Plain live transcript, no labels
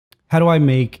how do I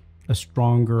make a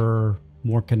stronger,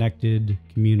 more connected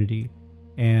community?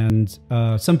 And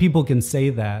some people can say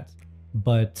that,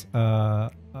 but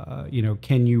can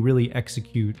you really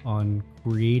execute on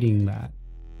creating that?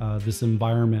 This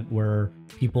environment where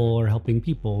people are helping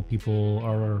people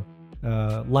are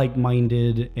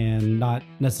like-minded and not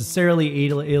necessarily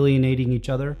alienating each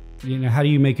other. How do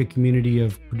you make a community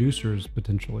of producers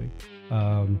potentially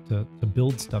to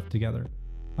build stuff together?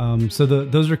 So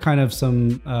those are kind of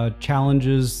some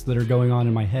challenges that are going on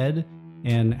in my head,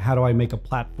 and how do I make a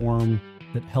platform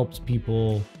that helps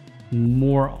people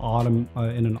more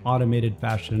in an automated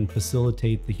fashion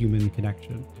facilitate the human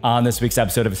connection. On this week's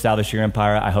episode of Establish Your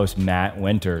Empire, I host Matt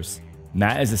Winters.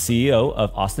 Matt is the CEO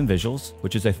of Austin Visuals,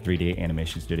 which is a 3D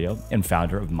animation studio, and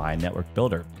founder of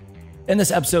MyNetworkBuilder. In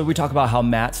this episode, we talk about how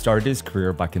Matt started his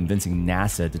career by convincing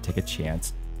NASA to take a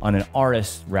chance on an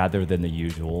artist rather than the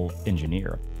usual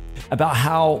engineer, about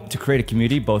how to create a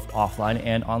community both offline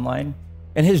and online,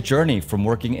 and his journey from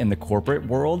working in the corporate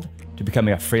world to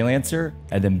becoming a freelancer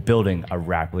and then building a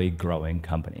rapidly growing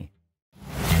company.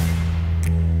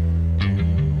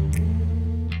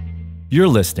 You're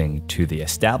listening to the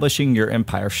Establishing Your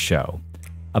Empire show,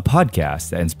 a podcast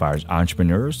that inspires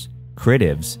entrepreneurs,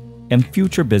 creatives, and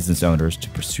future business owners to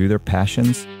pursue their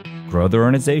passions, grow their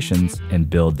organizations, and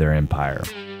build their empire.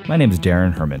 My name is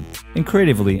Daran Herrman, and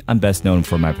creatively, I'm best known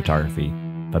for my photography.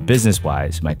 But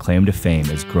business-wise, my claim to fame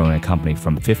is growing a company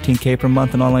from $15K per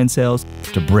month in online sales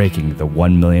to breaking the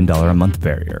 $1 million a month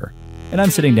barrier. And I'm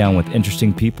sitting down with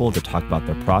interesting people to talk about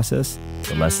their process,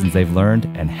 the lessons they've learned,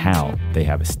 and how they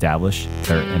have established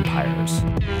their empires.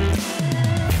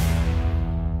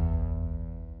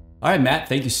 All right, Matt,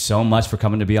 thank you so much for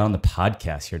coming to be on the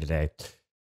podcast here today.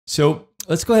 So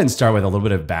let's go ahead and start with a little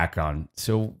bit of background.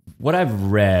 So what I've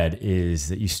read is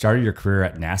that you started your career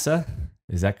at NASA.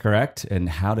 Is that correct? And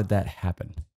how did that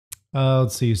happen?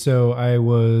 Let's see. So I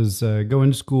was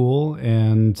going to school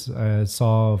and I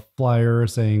saw a flyer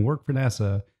saying work for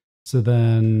NASA. So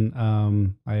then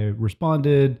I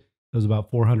responded. There was about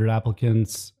 400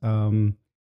 applicants.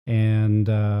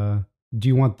 Do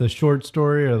you want the short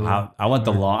story or I want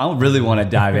the long? I really want to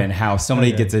dive in how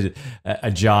somebody gets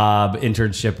a job,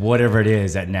 internship, whatever it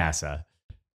is at NASA.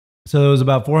 So there was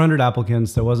about 400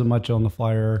 applicants. There wasn't much on the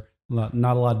flyer. Not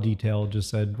a lot of detail. Just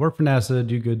said work for NASA,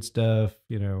 do good stuff,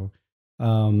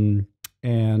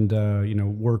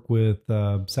 work with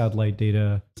satellite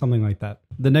data, something like that.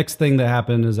 The next thing that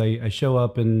happened is I show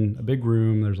up in a big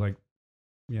room. There's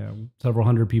several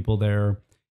hundred people there,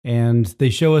 and they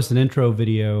show us an intro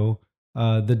video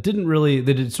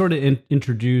that sort of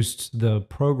introduced the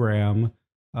program,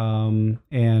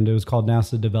 and it was called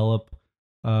NASA Develop.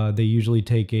 They usually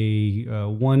take a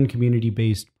one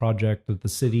community-based project that the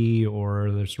city or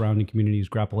the surrounding community is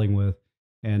grappling with,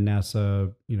 and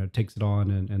NASA, takes it on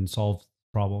and solves the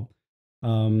problem.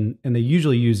 And they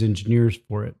usually use engineers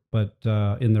for it, but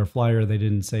in their flyer, they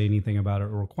didn't say anything about a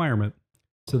requirement.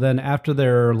 So then after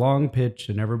their long pitch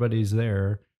and everybody's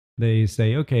there, they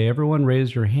say, okay, everyone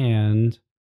raise your hand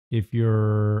if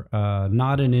you're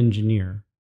not an engineer.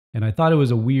 And I thought it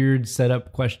was a weird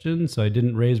setup question, so I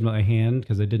didn't raise my hand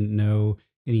because I didn't know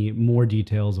any more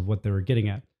details of what they were getting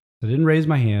at. So I didn't raise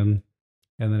my hand,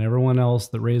 and then everyone else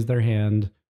that raised their hand,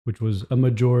 which was a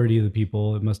majority of the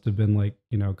people, it must have been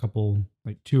a couple,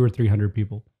 200 or 300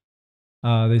 people.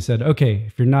 They said, okay,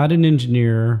 if you're not an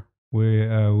engineer,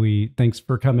 we thanks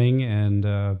for coming and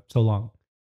so long.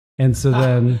 And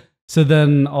so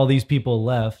then all these people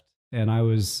left. And I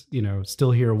was,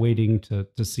 still here waiting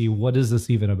to see what is this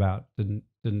even about.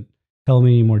 Didn't tell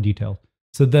me any more detail.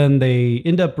 So then they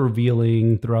end up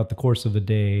revealing throughout the course of the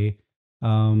day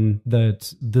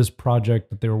that this project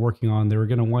that they were working on, they were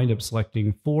going to wind up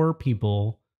selecting 4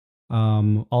 people,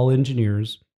 all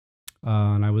engineers,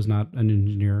 and I was not an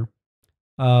engineer.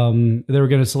 They were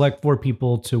going to select 4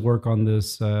 people to work on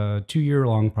this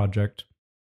 2-year-long project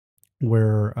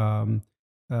where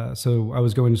so I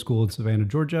was going to school in Savannah,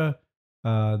 Georgia.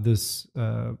 This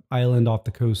island off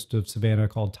the coast of Savannah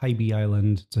called Tybee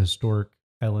Island, it's a historic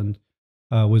island,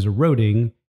 was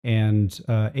eroding, and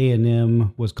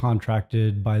A&M was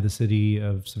contracted by the city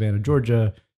of Savannah,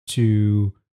 Georgia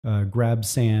to grab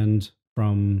sand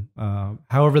from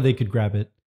however they could grab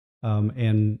it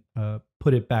and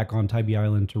put it back on Tybee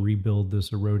Island to rebuild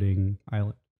this eroding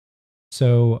island.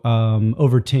 So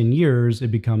over 10 years,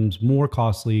 it becomes more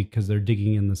costly because they're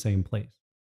digging in the same place.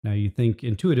 Now you think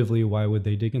intuitively, why would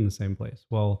they dig in the same place?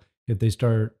 Well, if they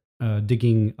start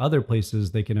digging other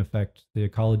places, they can affect the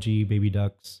ecology, baby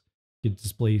ducks get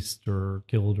displaced or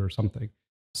killed or something.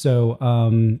 So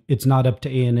it's not up to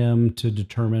A&M to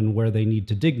determine where they need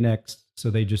to dig next. So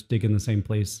they just dig in the same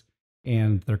place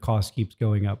and their cost keeps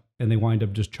going up, and they wind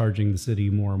up just charging the city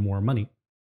more and more money.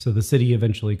 So the city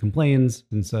eventually complains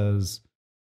and says,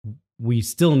 we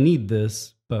still need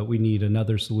this, but we need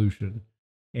another solution.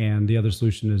 And the other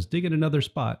solution is dig in another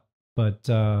spot. But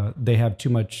they have too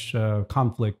much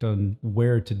conflict on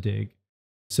where to dig.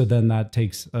 So then that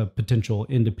takes a potential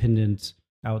independent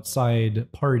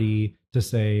outside party to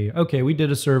say, okay, we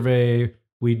did a survey.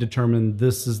 We determined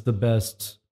this is the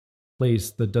best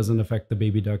place that doesn't affect the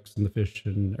baby ducks and the fish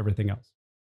and everything else.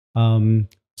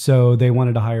 So they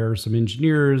wanted to hire some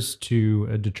engineers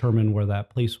to determine where that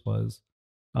place was.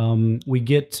 We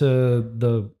get to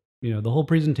the whole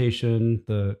presentation.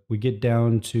 We get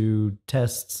down to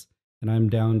tests, and I'm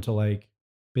down to like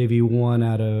maybe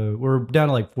we're down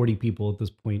to like 40 people at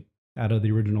this point out of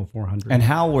the original 400. And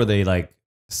how were they like?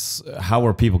 How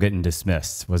were people getting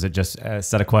dismissed? Was it just a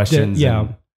set of questions?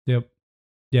 Yep.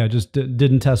 Yeah, just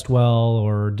didn't test well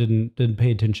or didn't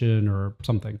pay attention or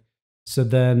something. So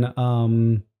then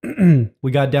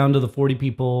we got down to the 40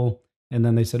 people, and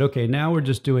then they said, okay, now we're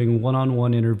just doing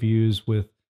one-on-one interviews with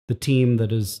the team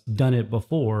that has done it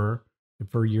before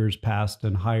for years past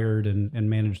and hired and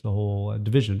managed the whole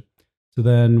division. So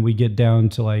then we get down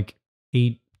to like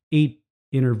eight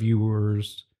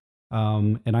interviewers,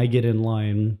 and I get in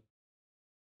line,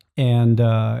 and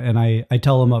I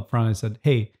tell them up front, I said,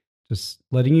 hey, just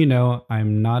letting you know,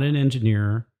 I'm not an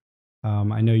engineer.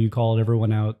 I know you called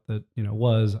everyone out that,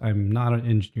 I'm not an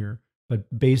engineer,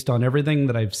 but based on everything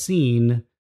that I've seen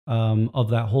of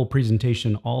that whole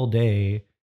presentation all day,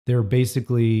 they're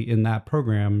basically in that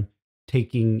program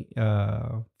taking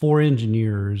 4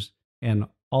 engineers, and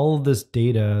all of this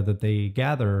data that they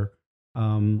gather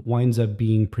winds up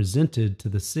being presented to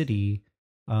the city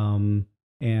and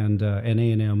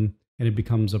A&M, and it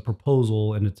becomes a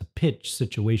proposal, and it's a pitch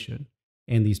situation.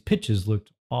 And these pitches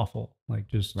looked awful, like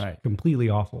just completely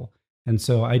awful. And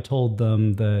so I told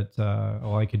them that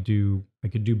I could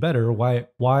do better.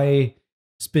 Why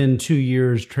spend 2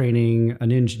 years training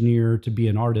an engineer to be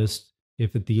an artist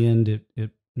if at the end it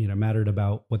mattered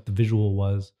about what the visual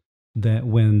was, that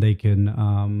when they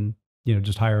can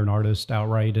just hire an artist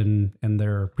outright and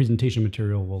their presentation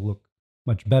material will look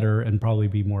much better and probably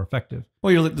be more effective.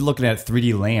 Well, you're looking at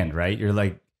 3D land, right?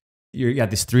 You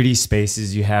got these 3D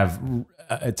spaces. You have,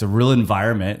 it's a real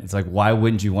environment. It's like, why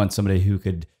wouldn't you want somebody who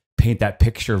could paint that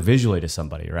picture visually to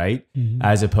somebody, right? Mm-hmm.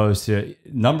 As opposed to,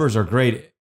 numbers are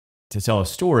great to tell a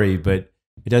story, but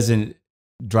it doesn't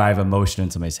drive emotion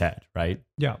in somebody's head, right?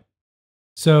 Yeah.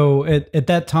 So at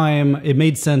that time, it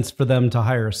made sense for them to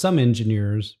hire some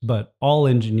engineers, but all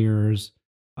engineers,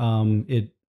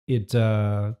 it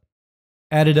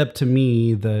added up to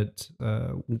me that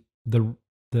the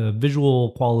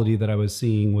visual quality that I was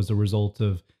seeing was a result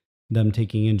of them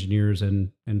taking engineers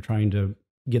and trying to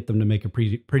get them to make a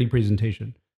pretty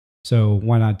presentation. So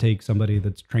why not take somebody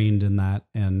that's trained in that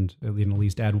and at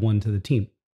least add one to the team?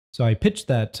 So I pitched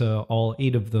that to all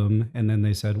 8 of them, and then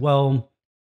they said, well,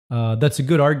 that's a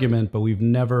good argument, but we've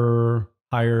never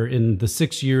hired, in the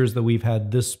 6 years that we've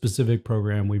had this specific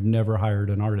program, we've never hired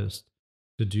an artist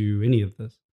to do any of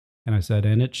this. And I said,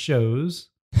 and it shows,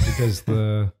 because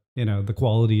the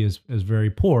quality is very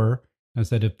poor. I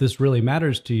said, if this really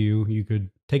matters to you, you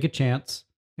could take a chance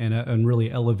and really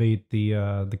elevate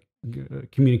the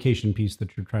communication piece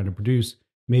that you're trying to produce.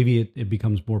 Maybe it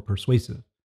becomes more persuasive.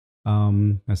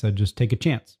 I said, just take a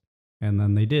chance. And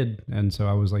then they did. And so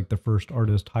I was like the first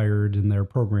artist hired in their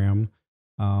program.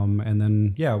 And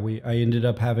then, I ended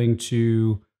up having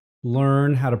to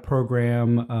learn how to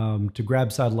program to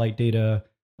grab satellite data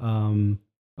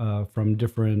from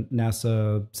different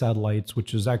NASA satellites,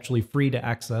 which is actually free to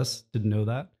access. Didn't know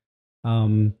that.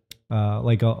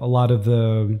 Like a lot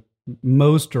of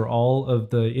most or all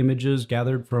of the images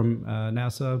gathered from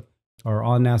NASA are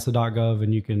on nasa.gov,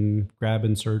 and you can grab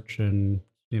and search and,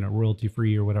 royalty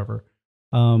free or whatever.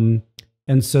 And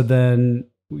so then,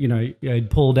 I'd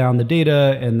pull down the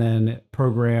data and then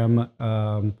program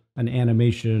an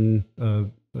animation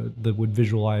that would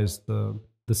visualize the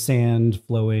sand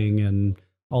flowing and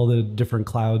all the different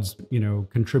clouds,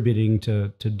 contributing to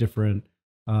different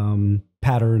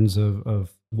patterns of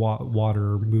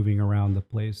water moving around the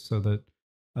place, so that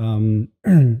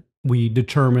we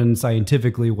determine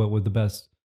scientifically what would the best,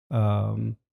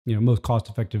 most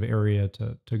cost-effective area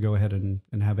to go ahead and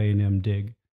have A&M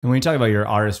dig. And when you talk about your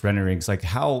artist renderings, like,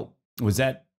 how was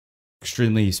that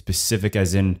extremely specific,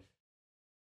 as in,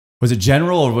 was it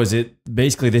general, or was it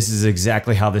basically this is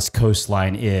exactly how this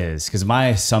coastline is? Because my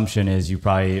assumption is you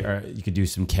could do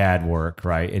some CAD work,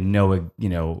 right, and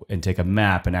and take a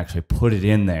map and actually put it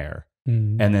in there,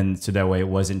 and then so that way it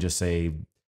wasn't just a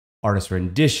artist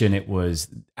rendition, it was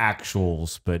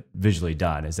actuals but visually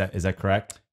done. Is that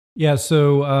correct? Yeah.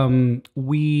 So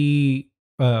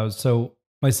so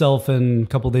myself and a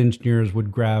couple of the engineers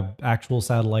would grab actual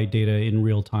satellite data in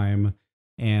real time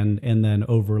and then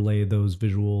overlay those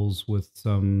visuals with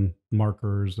some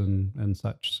markers and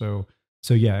such. So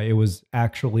yeah, it was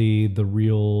actually the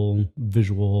real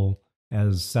visual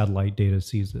as satellite data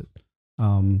sees it.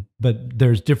 But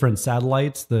there's different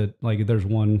satellites that, like, there's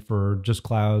one for just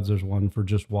clouds, there's one for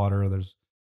just water, there's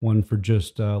one for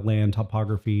just land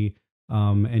topography,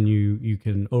 and you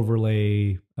can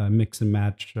overlay, mix and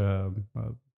match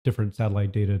different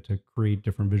satellite data to create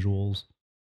different visuals.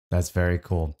 That's very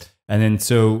cool. And then,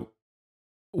 so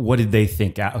what did they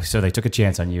think? So they took a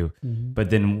chance on you, but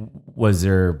then was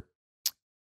there?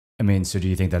 I mean, so do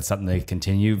you think that's something they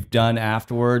continue done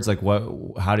afterwards? Like,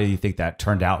 how do you think that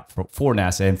turned out for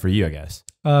NASA and for you, I guess?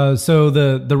 So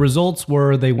the results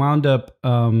were, they wound up,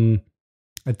 I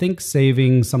think,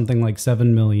 saving something like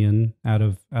 7 million out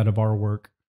of our work,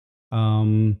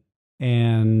 and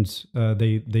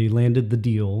they landed the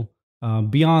deal.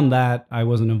 Beyond that, I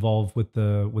wasn't involved with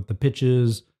the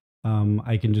pitches.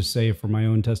 I can just say for my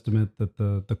own testament that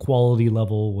the quality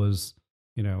level was,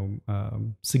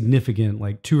 significant,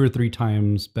 like 2 or 3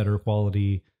 times better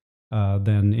quality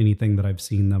than anything that I've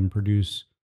seen them produce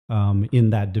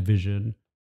in that division.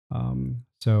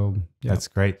 So yeah. That's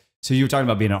great. So you were talking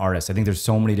about being an artist. I think there's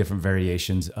so many different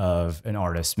variations of an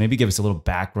artist. Maybe give us a little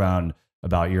background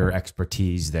about your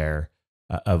expertise there,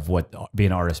 of what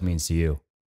being an artist means to you.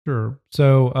 Sure.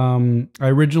 So I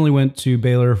originally went to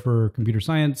Baylor for computer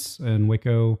science and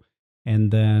Waco.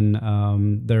 And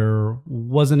then there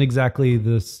wasn't exactly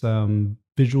this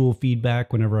visual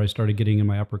feedback whenever I started getting in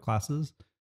my upper classes.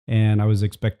 And I was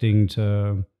expecting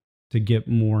to get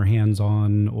more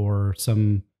hands-on, or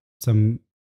some kind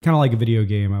of like a video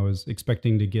game. I was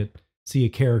expecting to see a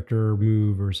character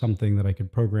move or something that I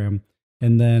could program.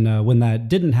 And then when that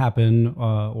didn't happen,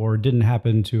 or didn't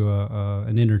happen to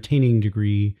an entertaining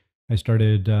degree, I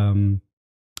started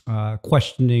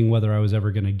questioning whether I was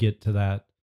ever going to get to that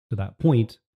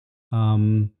point.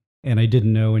 And I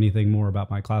didn't know anything more about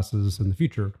my classes in the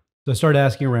future. So I started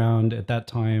asking around. At that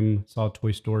time, saw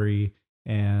Toy Story,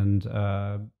 and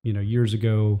years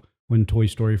ago when Toy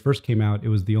Story first came out, it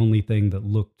was the only thing that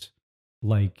looked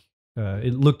like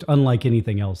it looked unlike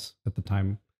anything else at the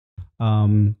time.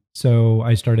 So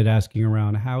I started asking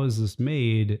around, how is this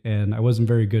made? And I wasn't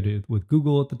very good with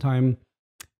Google at the time.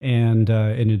 And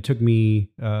it took me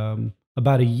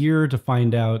about a year to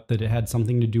find out that it had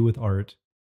something to do with art,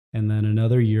 and then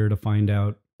another year to find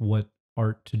out what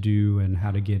art to do and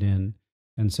how to get in.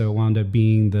 And so it wound up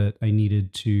being that I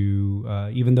needed to,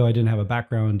 even though I didn't have a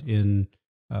background in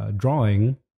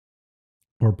drawing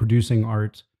or producing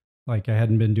art, like I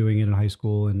hadn't been doing it in high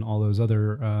school and all those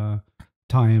other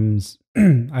times,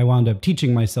 I wound up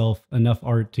teaching myself enough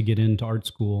art to get into art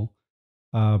school.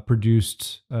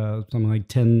 Produced something like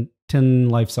 10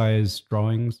 life-size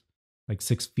drawings, like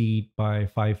 6 feet by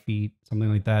 5 feet, something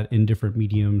like that, in different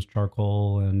mediums,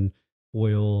 charcoal and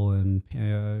oil and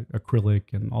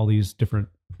acrylic and all these different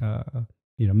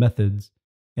methods.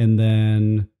 And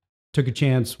then took a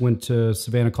chance, went to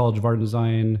Savannah College of Art and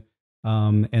Design,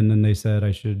 and then they said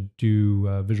I should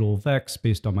do visual effects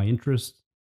based on my interests,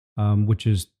 which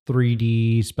is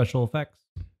 3D special effects.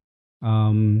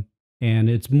 And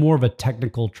it's more of a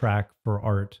technical track for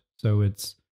art. So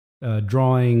it's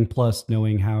drawing plus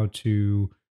knowing how to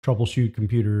troubleshoot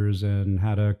computers and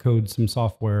how to code some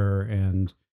software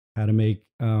and how to make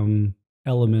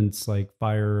elements like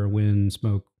fire, wind,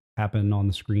 smoke happen on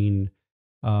the screen.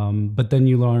 But then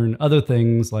you learn other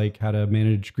things like how to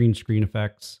manage green screen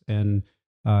effects and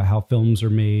how films are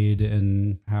made,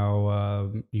 and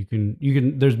how you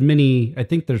can, there's many, I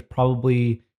think there's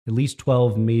probably at least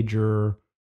 12 major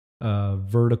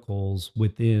verticals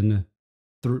within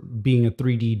being a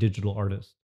 3D digital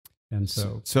artist. And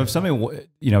so if somebody,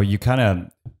 you kind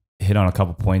of hit on a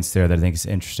couple points there that I think is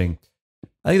interesting.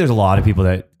 I think there's a lot of people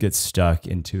that get stuck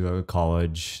into a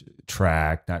college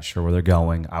track, not sure where they're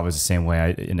going. I was the same way. I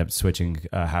ended up switching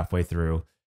halfway through.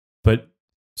 But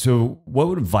so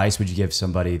what advice would you give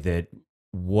somebody that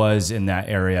was in that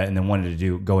area and then wanted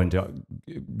to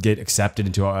get accepted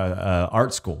into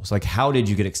art schools? Like, how did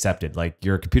you get accepted? Like,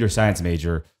 you're a computer science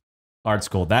major, art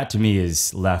school, that to me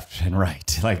is left and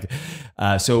right. Like,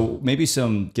 so maybe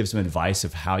give some advice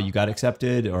of how you got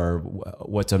accepted, or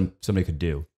what somebody could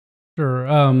do.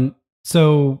 Sure.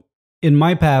 So in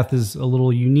my path is a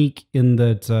little unique in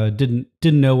that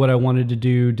didn't know what I wanted to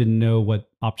do, didn't know what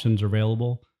options are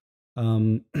available.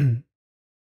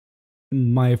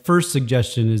 My first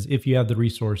suggestion is, if you have the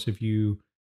resource, if you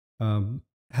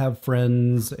have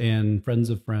friends and friends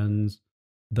of friends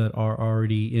that are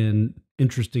already in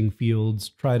interesting fields.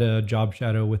 Try to job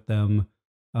shadow with them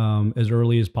as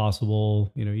early as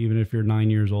possible. Even if you're 9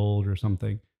 years old or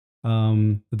something.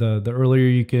 The earlier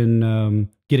you can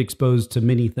get exposed to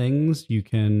many things, you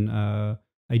can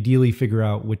ideally figure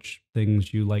out which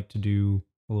things you like to do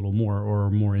a little more or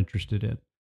are more interested in.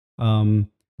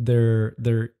 There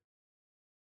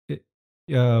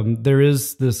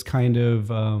is this kind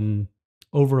of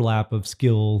overlap of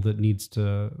skill that needs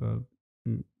to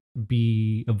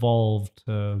be evolved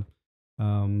to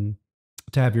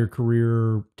have your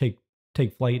career take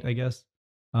flight, I guess.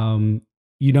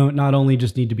 You don't not only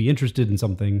just need to be interested in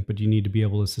something, but you need to be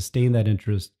able to sustain that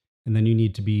interest, and then you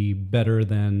need to be better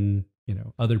than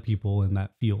other people in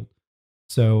that field.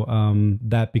 So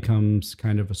that becomes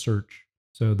kind of a search.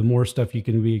 So the more stuff you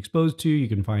can be exposed to, you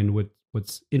can find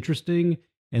what's interesting,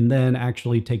 and then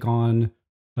actually take on,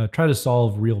 try to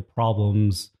solve real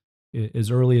problems as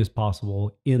early as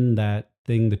possible in that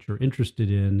thing that you're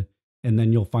interested in, and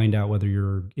then you'll find out whether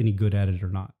you're any good at it or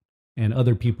not. And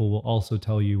other people will also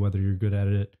tell you whether you're good at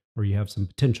it or you have some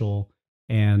potential,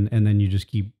 and then you just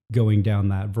keep going down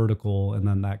that vertical, and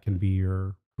then that can be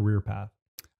your career path.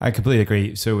 I completely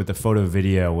agree. So with the photo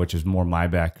video, which is more my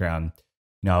background,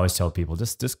 I always tell people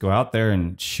just go out there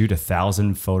and shoot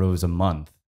 1,000 photos a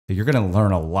month. You're going to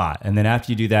learn a lot. And then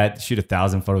after you do that, shoot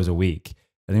 1,000 photos a week.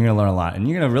 And then you're going to learn a lot. And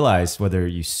you're going to realize whether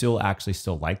you still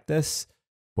like this,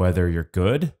 whether you're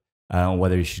good,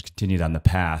 whether you should continue down the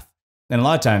path. And a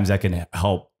lot of times that can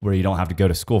help where you don't have to go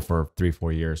to school for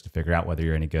 3-4 years to figure out whether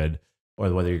you're any good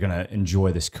or whether you're going to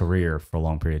enjoy this career for a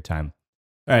long period of time.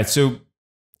 All right. So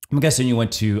I'm guessing you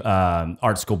went to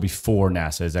art school before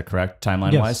NASA. Is that correct,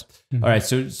 timeline wise? Mm-hmm. All right.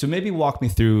 So maybe walk me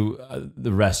through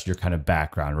the rest of your kind of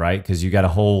background, right? Because you got a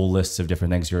whole list of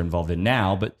different things you're involved in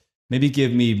now, but maybe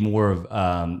give me more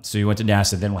of, so you went to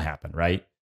NASA, then what happened, right?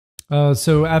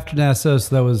 So after NASA,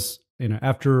 so that was,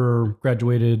 after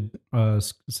graduated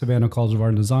Savannah College of Art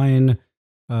and Design,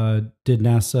 did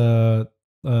NASA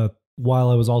while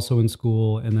I was also in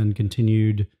school, and then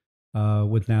continued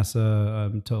with NASA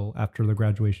until after the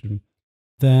graduation.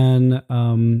 Then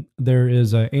there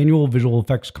is an annual visual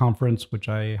effects conference, which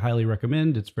I highly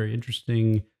recommend. It's very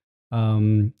interesting.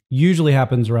 Usually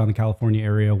happens around the California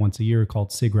area once a year, called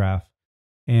SIGGRAPH.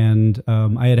 And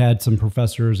I had some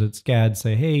professors at SCAD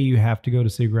say, hey, you have to go to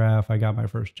SIGGRAPH. I got my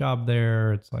first job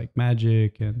there. It's like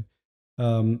magic. And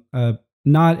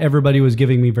not everybody was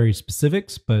giving me very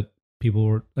specifics, but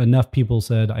enough people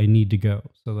said I need to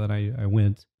go. So then I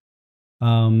went.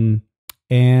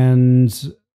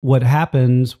 And what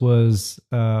happened was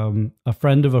a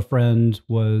friend of a friend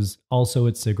was also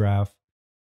at SIGGRAPH,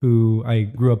 who I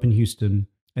grew up in Houston,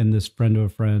 and this friend of a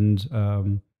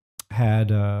friend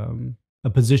had a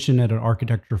position at an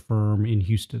architecture firm in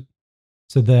Houston.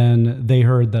 So then they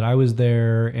heard that I was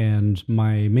there, and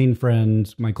my main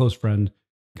friend, my close friend,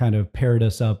 kind of paired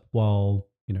us up while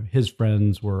his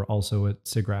friends were also at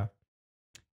SIGGRAPH.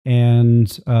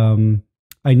 And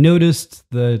I noticed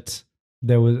that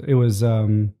it was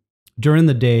during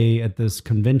the day at this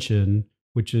convention,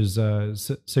 which is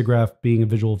SIGGRAPH being a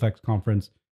visual effects conference.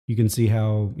 You can see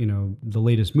how the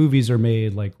latest movies are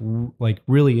made, like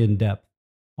really in depth.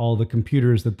 All the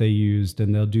computers that they used,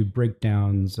 and they'll do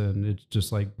breakdowns, and it's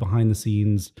just like behind the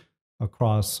scenes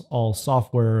across all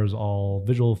softwares, all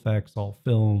visual effects, all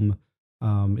film.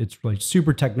 It's like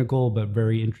super technical, but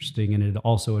very interesting, and it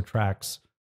also attracts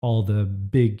all the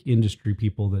big industry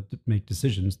people that make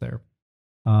decisions there.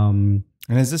 And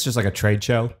is this just like a trade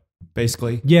show,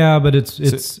 basically? Yeah, but it's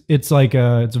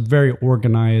a very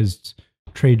organized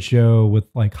trade show with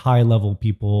like high level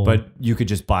people. But you could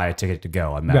just buy a ticket to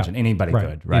go. I imagine anybody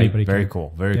could, right? Anybody very could.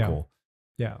 Cool. Very cool.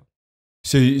 Yeah.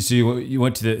 So you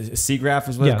went to the SIGGRAPH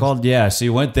is what it's called? Yeah. So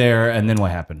you went there, and then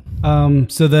what happened?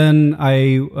 So then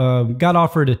I got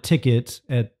offered a ticket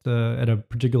at a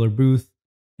particular booth,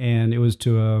 and it was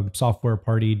to a software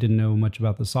party. Didn't know much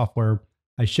about the software.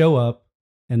 I show up,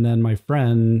 and then the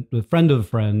friend of a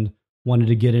friend, wanted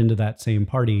to get into that same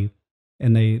party,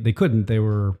 and they couldn't. They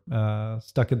were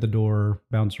stuck at the door.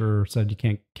 Bouncer said,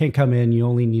 you can't come in. You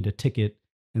only need a ticket,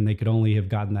 and they could only have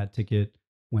gotten that ticket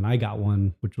when I got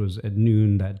one, which was at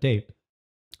noon that day.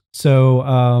 So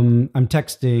I'm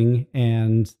texting,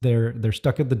 and they're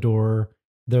stuck at the door.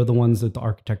 They're the ones at the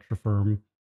architecture firm.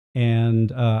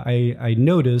 And I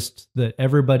noticed that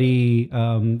everybody,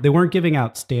 they weren't giving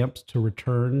out stamps to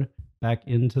return back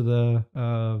into the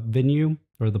venue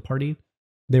or the party.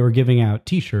 They were giving out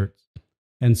T-shirts.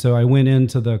 And so I went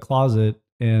into the closet,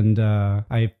 and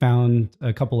I found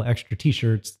a couple of extra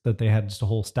T-shirts that they had, just a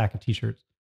whole stack of T-shirts.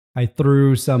 I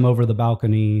threw some over the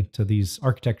balcony to these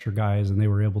architecture guys, and they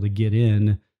were able to get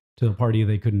in to a party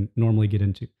they couldn't normally get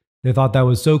into. They thought that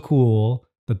was so cool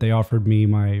that they offered me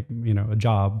a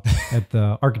job at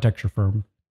the architecture firm.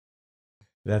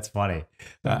 That's funny.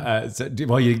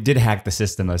 Well, you did hack the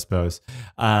system, I suppose.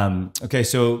 Okay,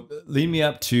 so lead me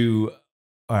up to,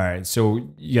 all right, so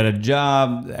you got a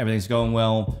job, everything's going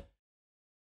well,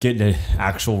 getting an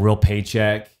actual real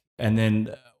paycheck, and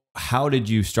then how did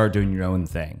you start doing your own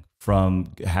thing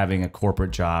from having a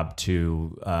corporate job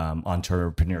to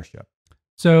entrepreneurship?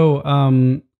 So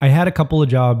I had a couple of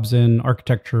jobs in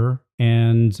architecture,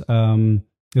 and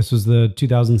this was the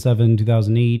 2007,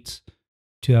 2008,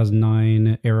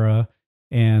 2009 era,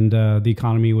 and the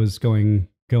economy was going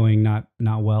not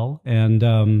well.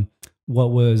 And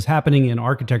what was happening in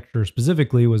architecture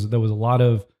specifically was there was a lot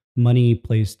of money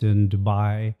placed in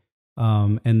Dubai.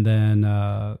 And then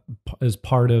as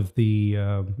part of the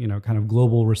kind of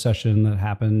global recession that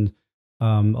happened,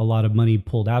 a lot of money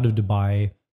pulled out of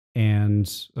Dubai, and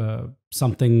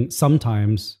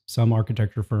sometimes some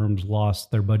architecture firms lost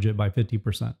their budget by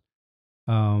 50%,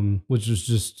 which was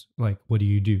just like, what do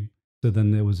you do? So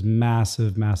then there was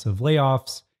massive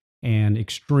layoffs and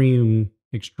extreme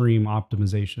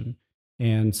optimization.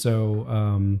 And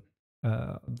so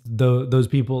those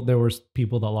people, there were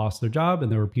people that lost their job, and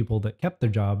there were people that kept their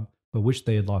job but wished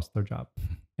they had lost their job.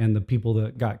 And the people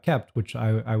that got kept, which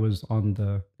I was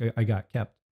I got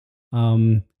kept.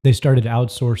 They started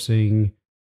outsourcing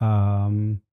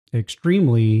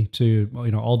extremely to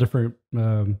all different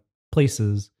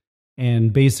places.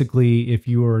 And basically, if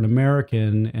you were an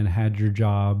American and had your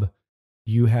job,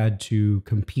 you had to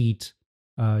compete.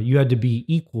 You had to be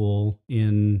equal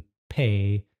in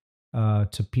pay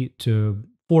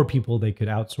for people they could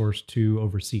outsource to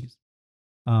overseas.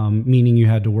 Meaning you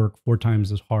had to work 4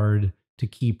 times as hard to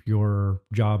keep your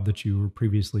job that you were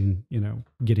previously,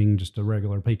 getting just a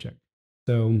regular paycheck.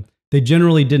 So they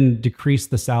generally didn't decrease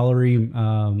the salary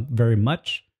very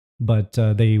much, but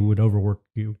they would overwork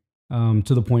you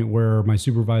to the point where my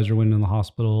supervisor went in the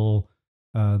hospital,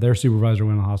 their supervisor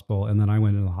went in the hospital, and then I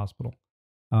went in the hospital.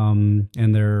 And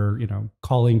they're,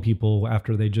 calling people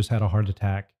after they just had a heart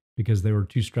attack because they were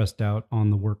too stressed out on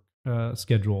the work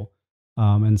schedule,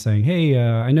 and saying, hey,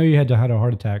 I know you had a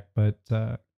heart attack, but,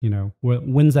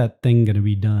 when's that thing going to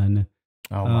be done?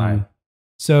 Oh, my.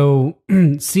 So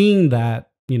seeing that,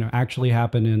 actually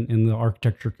happen in the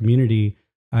architecture community,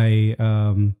 I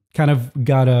kind of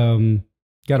got a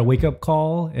wake up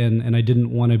call, and I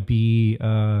didn't want to be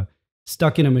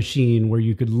stuck in a machine where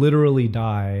you could literally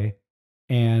die,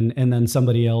 and then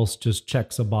somebody else just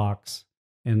checks a box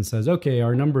and says, okay,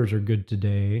 our numbers are good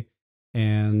today.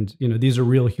 And, these are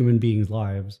real human beings'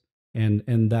 lives. And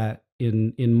that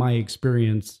in my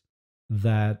experience,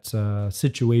 that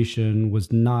situation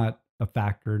was not a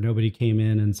factor. Nobody came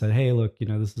in and said, hey, look,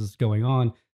 this is going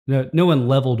on. No one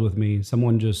leveled with me.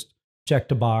 Someone just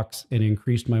checked a box and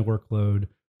increased my workload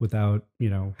without,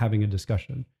 having a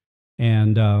discussion.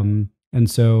 And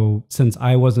so since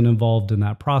I wasn't involved in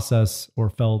that process or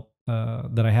felt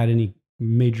that I had any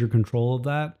major control of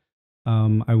that,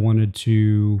 I wanted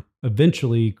to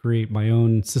eventually create my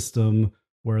own system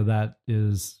where that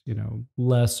is,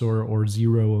 less or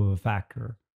zero of a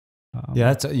factor.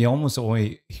 Yeah, you almost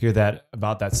only hear that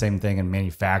about that same thing in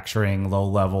manufacturing, low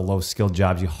level, low skilled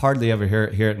jobs. You hardly ever hear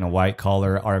it in a white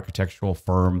collar architectural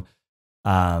firm.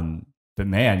 But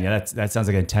man, yeah, that sounds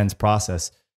like an intense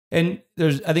process. And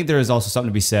I think there is also something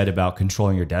to be said about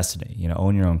controlling your destiny.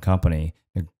 Own your own company.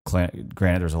 Granted,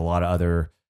 there's a lot of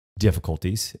other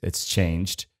difficulties. It's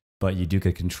changed, but you do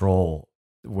get control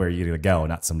where you're going to go,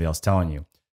 not somebody else telling you.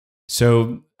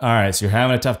 So, all right, so you're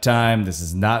having a tough time. This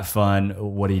is not fun.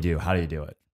 What do you do? How do you do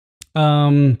it?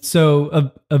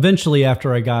 So eventually,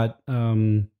 after I got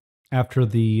after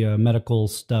the medical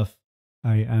stuff,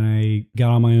 I got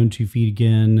on my own 2 feet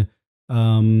again.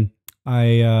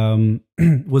 I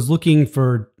was looking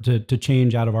to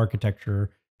change out of architecture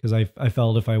because I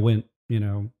felt if I went,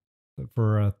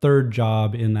 for a third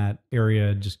job in that area,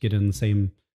 I'd just get in the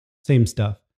same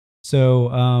stuff. So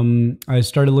I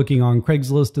started looking on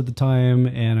Craigslist at the time,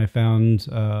 and I found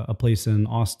a place in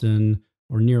Austin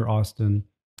or near Austin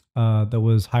that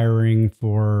was hiring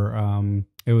for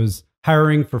it was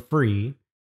hiring for free.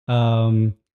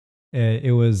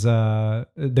 It was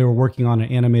they were working on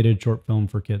an animated short film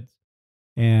for kids,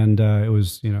 and it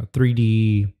was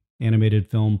 3D animated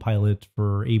film pilot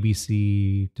for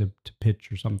ABC to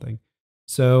pitch or something.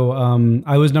 So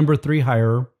I was number 3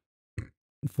 hire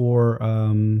for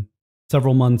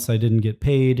several months. I didn't get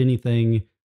paid anything.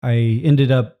 I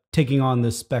ended up taking on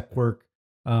this spec work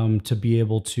to be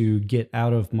able to get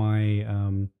out of my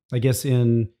I guess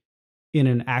in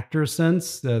an actor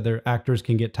sense, their actors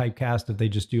can get typecast if they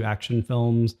just do action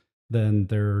films. Then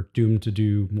they're doomed to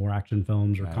do more action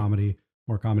films or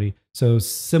more comedy. So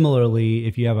similarly,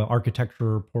 if you have an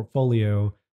architecture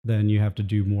portfolio, then you have to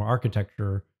do more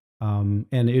architecture. And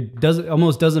it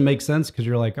almost doesn't make sense because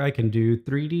you're like, I can do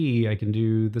 3D, I can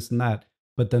do this and that.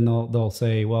 But then they'll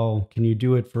say, well, can you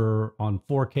do it on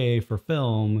 4K for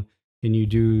film? Can you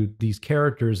do these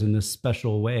characters in this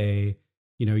special way?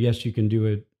 Yes, you can do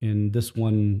it in this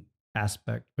one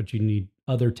aspect, but you need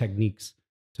other techniques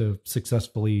to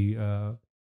successfully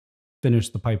finish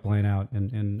the pipeline out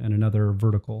in another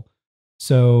vertical.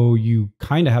 So you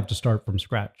kind of have to start from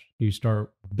scratch. You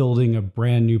start building a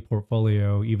brand new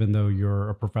portfolio, even though you're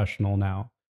a professional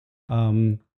now.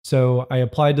 So I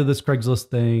applied to this Craigslist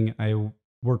thing. I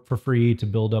worked for free to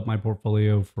build up my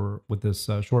portfolio with this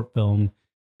short film,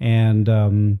 and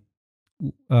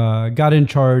got in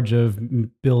charge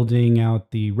of building out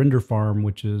the render farm,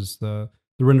 which is the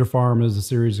render farm is a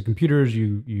series of computers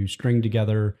you string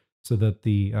together so that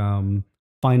the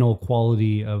final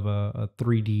quality of a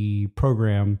 3D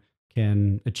program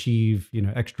can achieve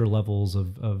extra levels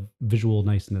of visual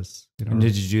niceness. And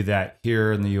did you do that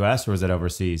here in the U.S. or was that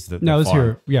overseas? No, it was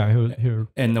here. Yeah, it was here.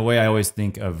 And the way I always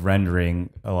think of rendering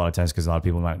a lot of times, because a lot of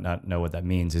people might not know what that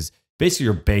means, is basically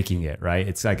you're baking it, right?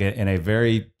 It's like in a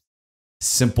very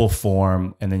simple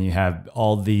form, and then you have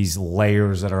all these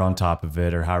layers that are on top of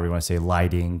it, or however you want to say,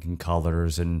 lighting and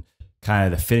colors and kind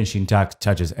of the finishing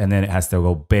touches, and then it has to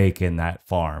go bake in that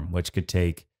farm, which could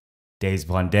take days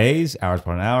upon days, hours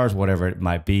upon hours, whatever it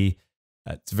might be.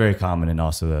 It's very common in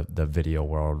also the video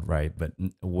world, right? But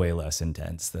way less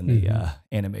intense than the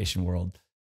animation world.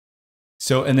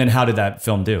 So, and then how did that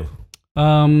film do?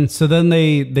 So then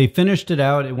they finished it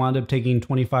out. It wound up taking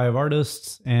 25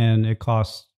 artists, and it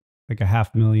cost like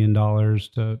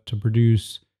 $500,000 to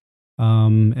produce.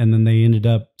 And then they ended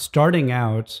up starting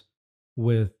out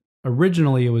with,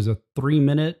 originally it was a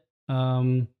 3-minute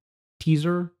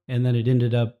teaser, and then it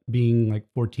ended up being like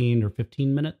 14 or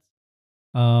 15 minutes.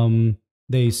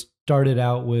 They started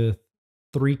out with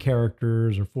 3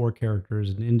 characters or 4 characters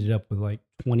and ended up with like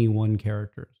 21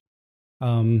 characters.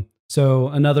 So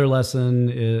another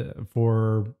lesson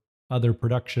for other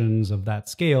productions of that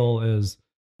scale is,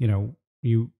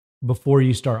 before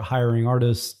you start hiring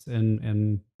artists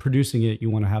and producing it, you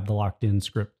want to have the locked in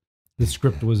script. The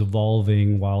script was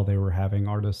evolving while they were having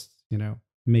artists,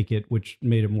 make it, which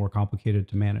made it more complicated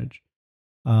to manage.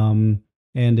 And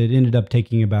it ended up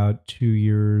taking about 2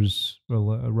 years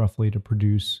roughly to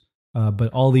produce.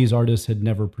 But all these artists had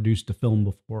never produced a film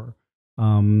before.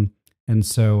 And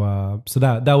so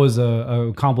that was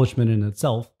a accomplishment in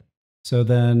itself. So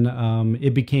then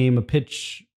it became a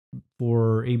pitch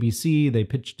for ABC. They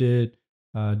pitched it,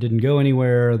 didn't go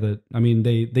anywhere.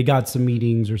 They got some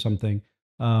meetings or something.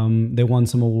 They won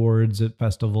some awards at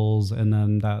festivals, and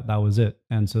then that was it.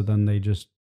 And so then they just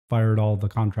fired all the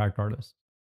contract artists.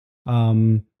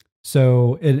 I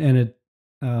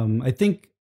think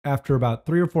after about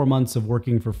 3 or 4 months of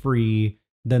working for free,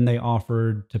 then they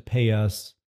offered to pay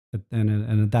us,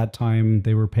 and at that time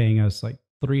they were paying us like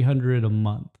 $300 a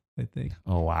month, I think.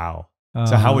 Oh wow!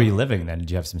 So how were you living then? Did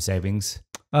you have some savings?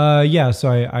 Yeah. So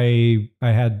I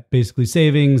had basically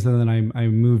savings, and then I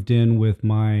moved in with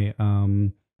my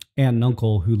aunt and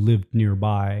uncle who lived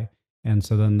nearby, and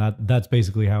so then that's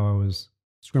basically how I was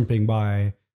scrimping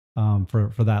by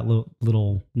for that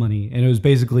little money, and it was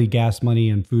basically gas money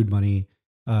and food money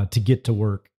to get to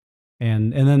work,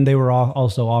 and then they were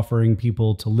also offering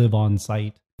people to live on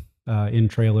site in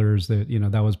trailers. That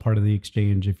that was part of the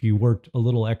exchange. If you worked a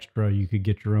little extra, you could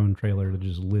get your own trailer to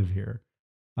just live here.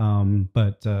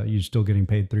 But you're still getting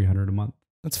paid $300 a month.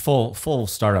 That's full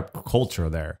startup culture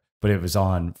there, but it was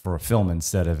on for a film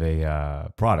instead of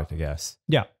a product, I guess.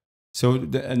 Yeah. So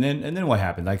and then what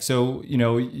happened? Like, so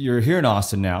you're here in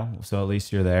Austin now, so at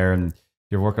least you're there and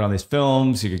you're working on these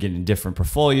films. You're getting a different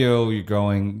portfolio. You're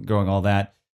growing all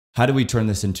that. How do we turn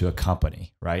this into a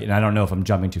company, right? And I don't know if I'm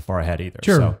jumping too far ahead either.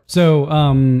 Sure.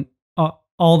 So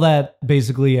all that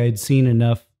basically I'd seen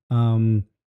enough.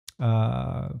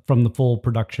 From the full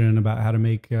production about how to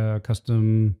make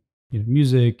custom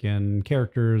music and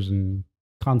characters and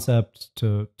concepts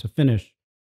to finish.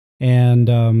 And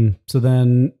so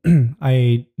then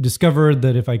I discovered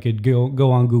that if I could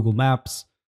go on Google Maps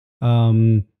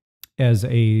as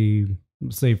a,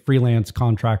 say, freelance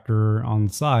contractor on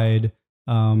the side,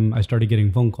 I started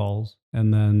getting phone calls.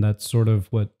 And then that's sort of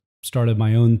what started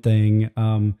my own thing,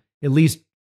 at least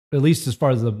as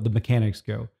far as the mechanics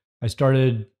go. I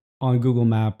started on Google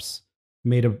Maps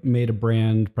made a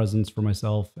brand presence for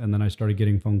myself, and then I started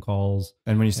getting phone calls.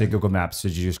 And when you say Google Maps,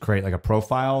 did you just create like a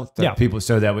profile that Yeah. people,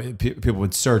 so that people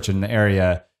would search in the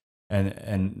area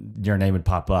and your name would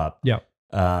pop up? Yeah.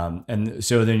 And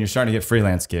so then you're starting to get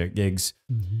freelance gigs.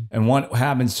 Mm-hmm. And what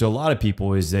happens to a lot of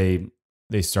people is they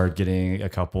start getting a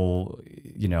couple,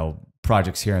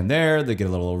 projects here and there. They get a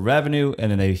little revenue,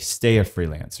 and then they stay a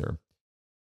freelancer.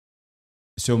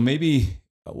 So maybe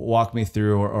walk me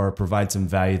through or provide some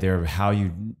value there of how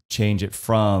you change it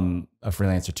from a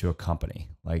freelancer to a company,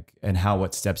 and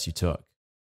what steps you took.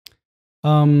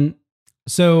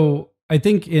 So I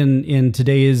think in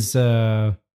today's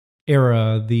era,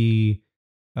 the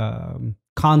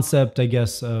concept, I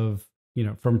guess, of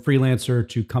from freelancer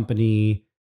to company,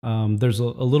 there's a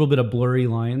little bit of blurry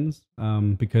lines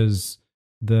because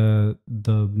the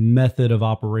method of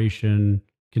operation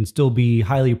can still be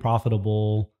highly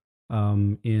profitable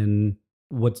in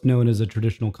what's known as a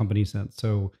traditional company sense.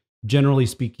 So generally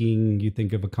speaking, you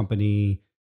think of a company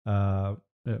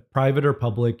private or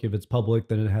public. If it's public,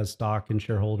 then it has stock and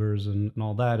shareholders and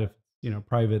all that. If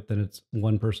private, then it's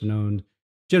one person owned.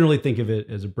 Generally think of it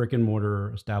as a brick and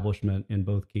mortar establishment in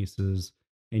both cases.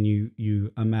 And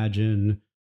you imagine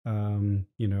a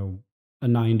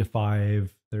 9 to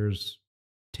 5, there's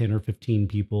 10 or 15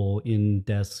 people in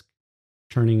desk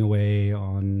churning away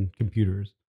on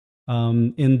computers.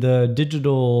 In the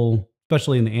digital,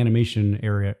 especially in the animation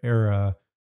era,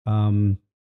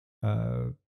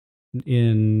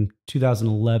 in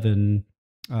 2011,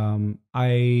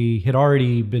 I had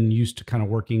already been used to kind of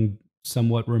working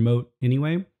somewhat remote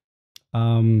anyway.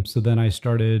 So then I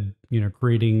started,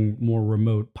 creating more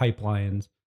remote pipelines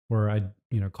where I'd,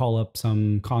 call up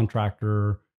some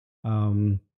contractor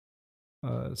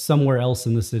somewhere else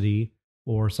in the city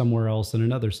or somewhere else in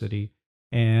another city.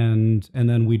 And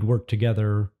then we'd work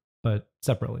together, but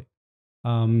separately.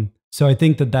 So I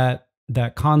think that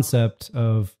concept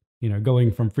of,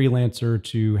 going from freelancer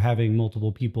to having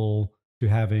multiple people to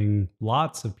having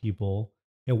lots of people,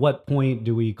 at what point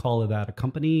do we call that a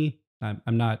company?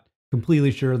 I'm not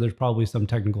completely sure. There's probably some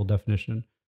technical definition.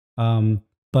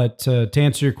 But to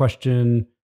answer your question,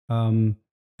 I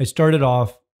started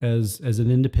off as an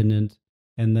independent,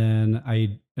 and then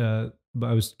I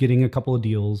was getting a couple of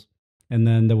deals. And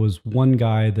then there was one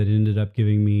guy that ended up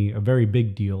giving me a very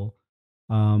big deal.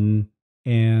 And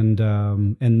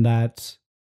that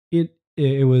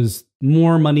it was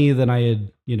more money than I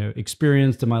had,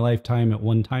 experienced in my lifetime at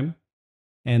one time.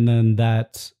 And then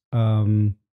that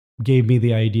gave me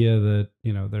the idea that,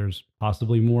 there's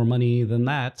possibly more money than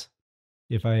that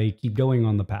if I keep going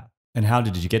on the path. And how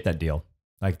did you get that deal?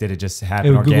 Did it just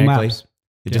happen organically? Google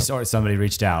Maps. Or somebody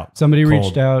reached out. Somebody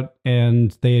reached out,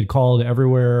 and they had called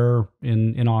everywhere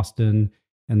in Austin,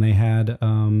 and they had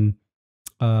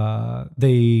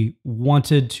they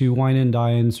wanted to wine and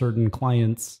dine certain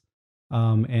clients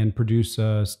and produce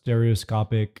a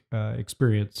stereoscopic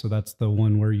experience. So that's the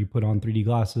one where you put on 3D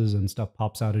glasses and stuff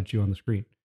pops out at you on the screen.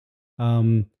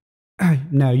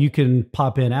 Now you can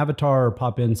pop in avatar or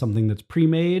pop in something that's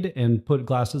pre-made and put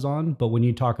glasses on, but when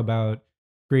you talk about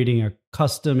creating a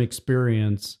custom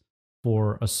experience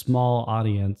for a small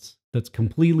audience that's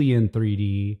completely in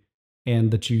 3D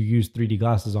and that you use 3D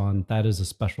glasses on, that is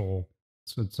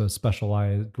it's a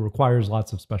specialized, requires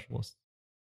lots of specialists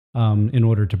in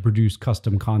order to produce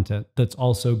custom content that's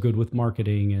also good with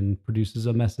marketing and produces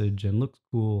a message and looks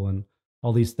cool and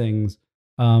all these things.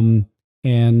 He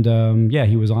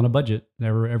was on a budget.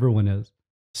 Everyone is.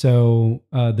 So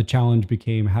the challenge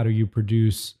became, how do you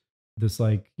produce this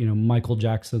Michael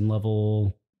Jackson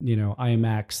level,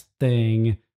 IMAX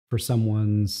thing for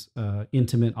someone's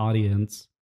intimate audience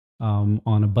on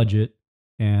a budget?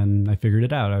 And I figured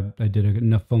it out. I did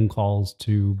enough phone calls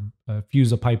to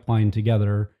fuse a pipeline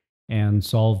together and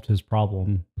solved his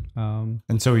problem.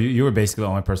 And so you were basically the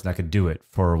only person that could do it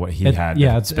for what he had.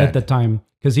 Yeah, it's at the time,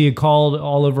 because he had called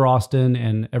all over Austin,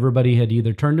 and everybody had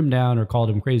either turned him down or called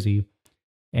him crazy.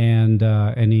 And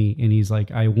he's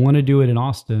like, I want to do it in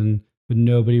Austin, but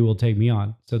nobody will take me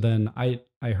on. So then I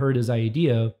heard his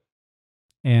idea,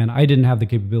 and I didn't have the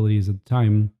capabilities at the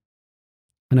time.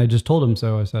 And I just told him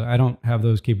so. I said, I don't have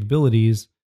those capabilities.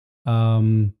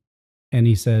 And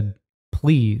he said,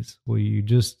 please, will you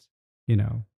just,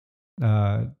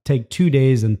 take 2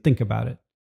 days and think about it?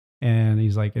 And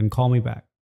he's like, and call me back.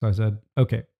 So I said,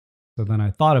 okay. So then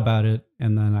I thought about it,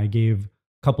 and then I gave a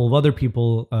couple of other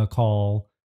people a call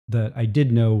that I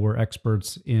did know were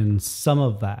experts in some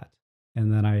of that.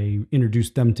 And then I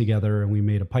introduced them together, and we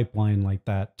made a pipeline like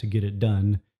that to get it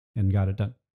done, and got it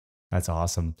done. That's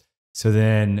awesome. So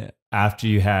then after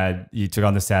you took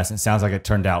on this task, it sounds like it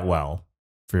turned out well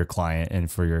your client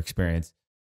and for your experience.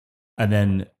 And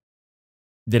then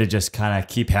did it just kind of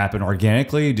keep happening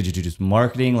organically? Did you do just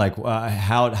marketing? Like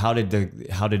how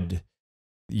did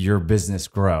your business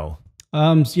grow?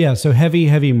 So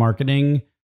heavy marketing.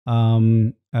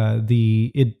 From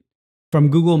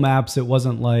Google Maps, it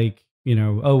wasn't like,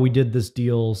 oh, we did this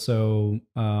deal, so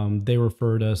they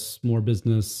referred us more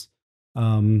business.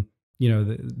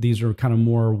 These are kind of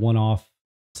more one-off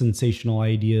sensational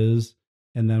ideas,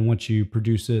 and then once you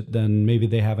produce it, then maybe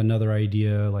they have another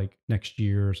idea like next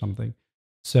year or something.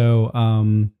 So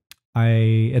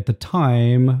at the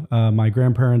time, my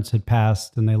grandparents had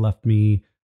passed, and they left me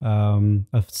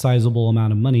a sizable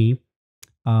amount of money.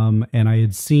 And I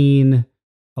had seen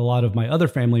a lot of my other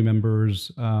family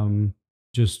members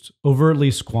just overtly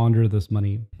squander this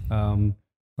money.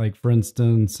 Like for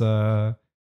instance, one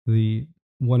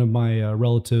of my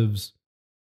relatives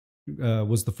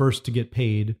was the first to get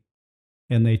paid,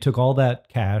 and they took all that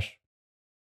cash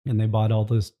and they bought all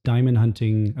this diamond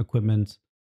hunting equipment,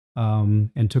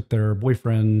 and took their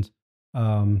boyfriend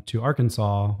to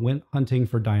Arkansas, went hunting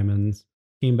for diamonds,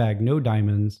 came back, no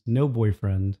diamonds, no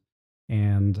boyfriend,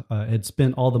 and had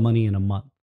spent all the money in a month.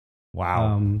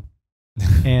 Wow.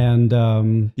 And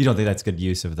you don't think that's good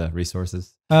use of the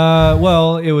resources?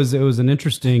 Well, it was an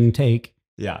interesting take.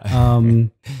 Yeah.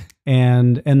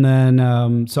 And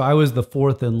then so I was the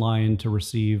fourth in line to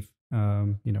receive a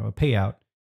payout,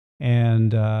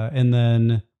 and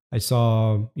then I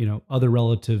saw other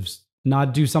relatives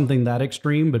not do something that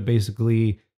extreme, but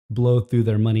basically blow through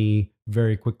their money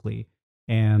very quickly.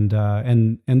 And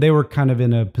they were kind of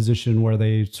in a position where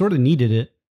they sort of needed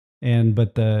it,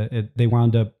 but they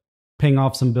wound up paying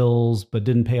off some bills, but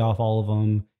didn't pay off all of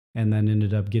them, and then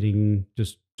ended up getting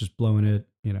just blowing it,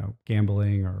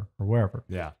 gambling or wherever.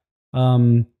 Yeah.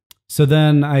 So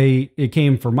then it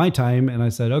came for my time, and I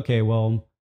said, okay, well,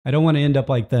 I don't want to end up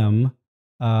like them.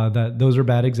 Those are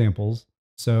bad examples.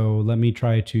 So let me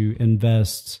try to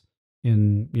invest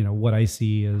in what I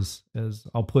see as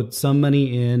I'll put some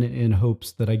money in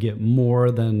hopes that I get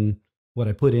more than what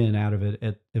I put in out of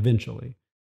it eventually.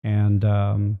 And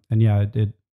yeah,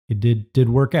 it did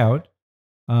work out.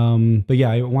 But yeah,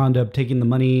 I wound up taking the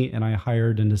money and I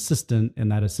hired an assistant,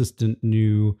 and that assistant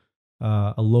knew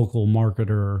a local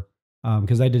marketer,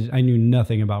 because I knew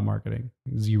nothing about marketing,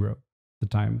 zero at the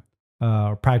time,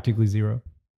 practically zero.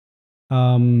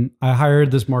 I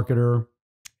hired this marketer,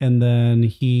 and then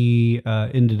he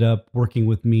ended up working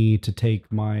with me to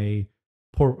take my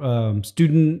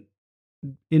student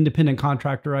independent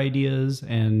contractor ideas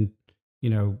and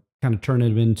kind of turn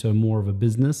it into more of a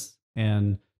business,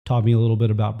 and taught me a little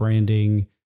bit about branding.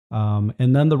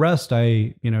 And then the rest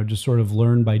I just sort of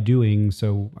learned by doing.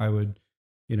 So I would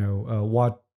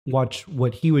watch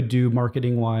what he would do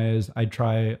marketing wise. I'd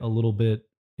try a little bit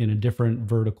in a different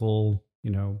vertical.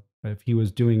 If he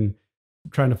was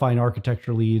trying to find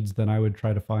architecture leads, then I would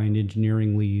try to find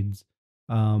engineering leads.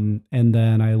 And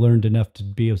then I learned enough to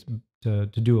be to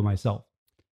do it myself.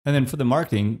 And then for the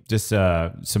marketing, just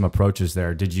some approaches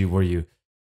there. Were you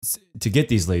to get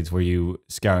these leads? Were you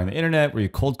scouring the internet? Were you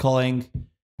cold calling?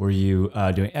 Were you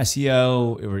doing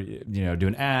SEO? Were you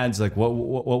doing ads? Like what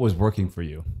was working for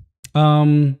you?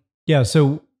 Yeah,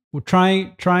 so we're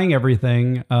trying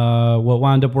everything. What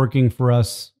wound up working for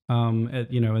us,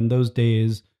 in those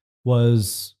days,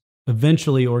 was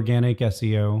eventually organic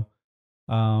SEO,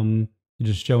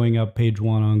 just showing up page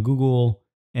one on Google,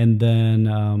 and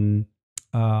then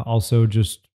also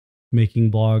just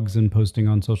making blogs and posting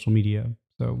on social media.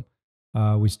 So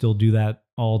we still do that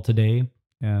all today,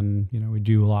 and we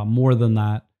do a lot more than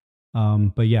that.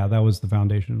 But yeah, that was the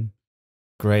foundation.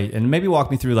 Great. And maybe walk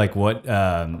me through like what,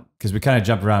 because we kind of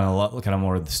jumped around a lot, kind of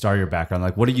more the start of your background.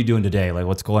 Like, what are you doing today? Like,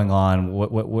 what's going on?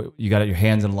 What you got your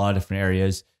hands in a lot of different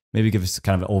areas. Maybe give us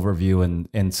kind of an overview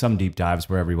and some deep dives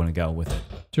wherever you want to go with it.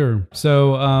 Sure.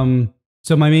 So,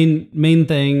 so my main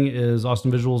thing is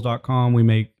austinvisuals.com. We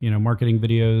make, marketing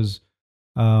videos.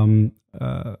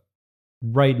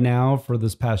 Right now, for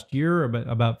this past year,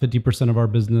 about 50% of our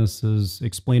business is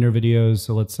explainer videos.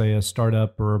 So let's say a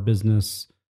startup or a business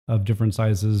of different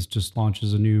sizes just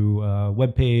launches a new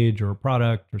web page or a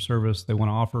product or service they want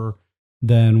to offer.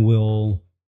 Then we'll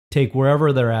take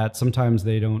wherever they're at. Sometimes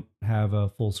they don't have a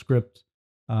full script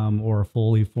or a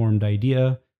fully formed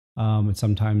idea. And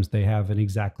sometimes they have an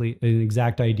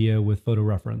exact idea with photo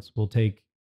reference. We'll take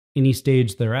any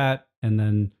stage they're at and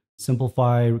then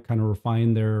simplify, kind of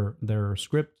refine their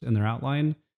script and their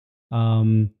outline,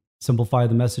 simplify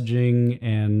the messaging,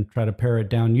 and try to pare it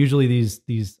down. Usually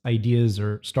these ideas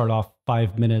start off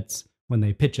 5 minutes when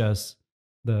they pitch us.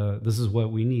 This is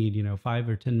what we need, 5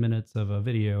 or 10 minutes of a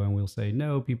video, and we'll say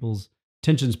no. People's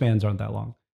attention spans aren't that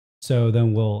long. So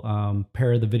then we'll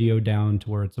pare the video down to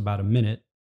where it's about a minute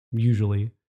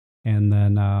usually, and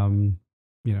then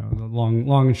the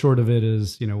long and short of it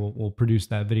is we'll produce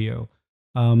that video.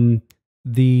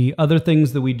 The other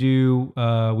things that we do,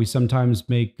 we sometimes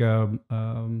make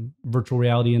virtual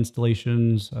reality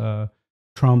installations.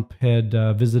 Trump had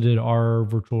visited our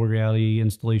virtual reality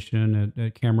installation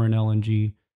at Cameron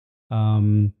LNG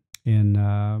in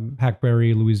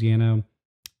Hackberry, Louisiana.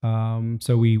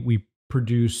 So we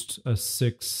produced a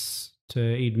 6 to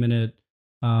 8 minute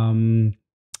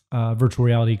virtual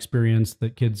reality experience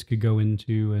that kids could go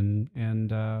into and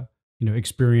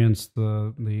experience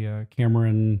the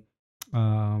Cameron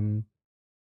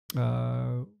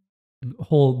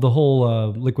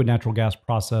whole liquid natural gas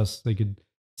process. They could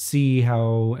see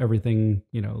how everything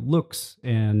looks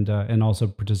and also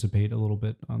participate a little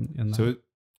bit in that. So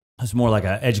it's more like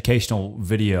an educational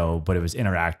video, but it was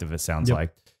interactive. It sounds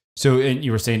like. So, and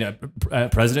you were saying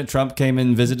President Trump came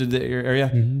and visited your area,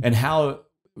 and how?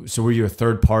 So, were you a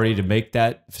third party to make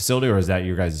that facility, or is that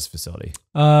your guys' facility?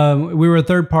 We were a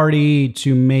third party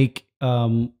to make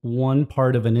one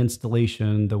part of an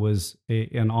installation that was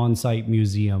an on-site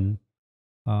museum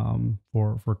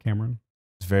for Cameron.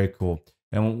 It's very cool.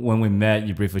 And when we met,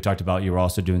 you briefly talked about you were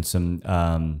also doing some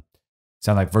sound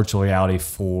like virtual reality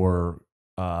for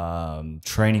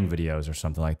training videos or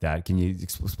something like that. Can you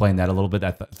explain that a little bit?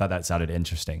 I thought that sounded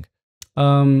interesting.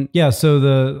 So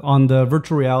on the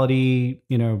virtual reality,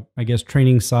 I guess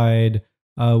training side,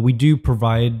 we do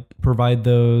provide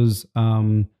those.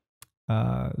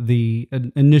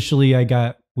 Initially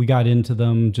we got into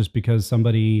them just because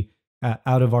somebody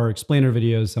out of our explainer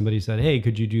videos, somebody said, "Hey,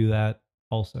 could you do that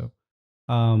also?"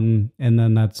 And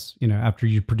then that's, after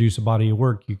you produce a body of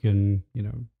work, you can,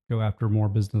 go after more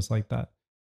business like that.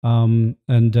 And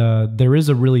there is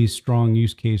a really strong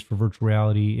use case for virtual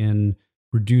reality in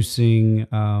reducing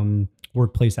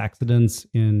workplace accidents,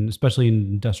 especially in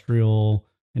industrial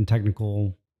and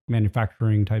technical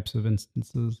manufacturing types of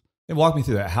instances. And walk me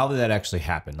through that. How did that actually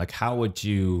happen? Like, how would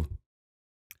you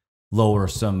lower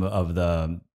some of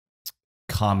the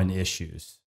common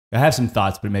issues? I have some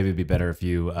thoughts, but maybe it'd be better if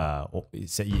you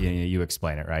you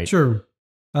explain it, right? Sure.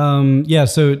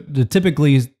 So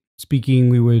typically speaking,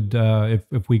 we would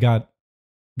if we got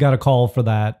a call for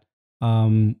that,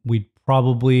 we'd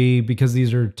probably, because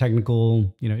these are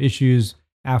technical issues,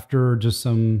 after just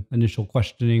some initial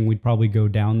questioning, we'd probably go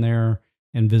down there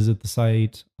and visit the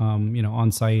site,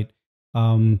 on site,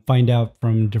 find out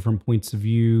from different points of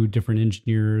view, different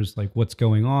engineers, like what's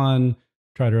going on.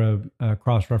 Try to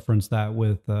cross-reference that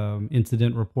with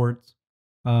incident reports.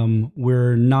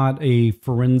 We're not a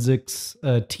forensics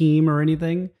team or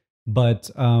anything, but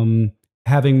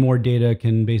having more data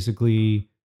can basically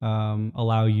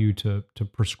allow you to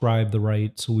prescribe the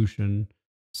right solution.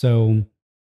 So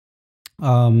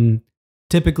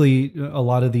typically, a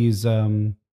lot of these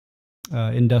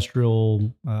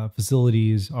industrial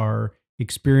facilities are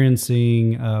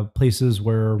experiencing places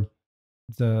where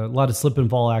a lot of slip and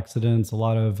fall accidents, a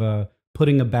lot of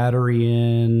putting a battery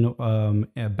in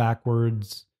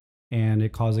backwards and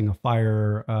it causing a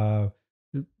fire,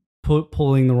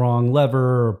 pulling the wrong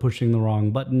lever or pushing the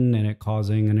wrong button and it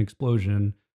causing an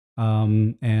explosion.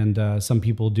 And some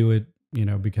people do it,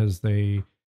 because they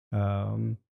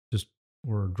just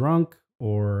were drunk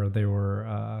or they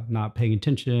were not paying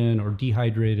attention or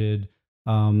dehydrated.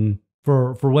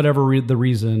 For whatever the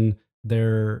reason,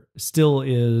 there still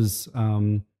is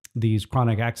these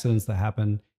chronic accidents that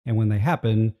happen, and when they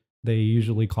happen, they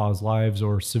usually cause lives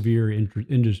or severe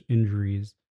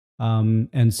injuries.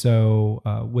 And so,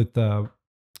 with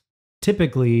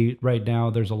typically right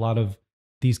now, there's a lot of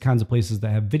these kinds of places that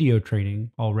have video training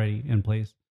already in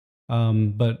place,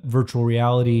 but virtual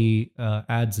reality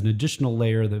adds an additional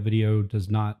layer that video does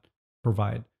not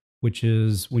provide, which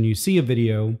is when you see a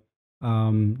video,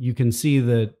 you can see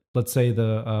that. Let's say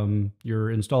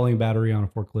you're installing a battery on a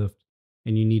forklift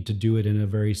and you need to do it in a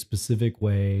very specific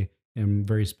way and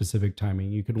very specific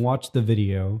timing. You can watch the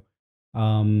video,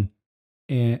 but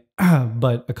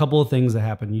a couple of things that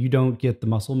happen. You don't get the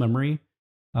muscle memory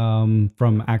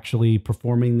from actually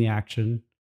performing the action.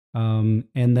 And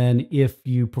then if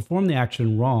you perform the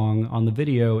action wrong on the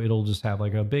video, it'll just have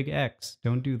like a big X.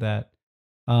 Don't do that.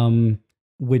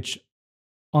 Which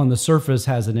on the surface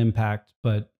has an impact,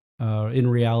 but in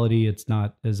reality, it's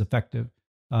not as effective.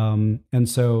 And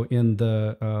so in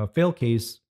the fail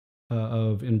case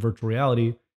in virtual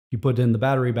reality, you put in the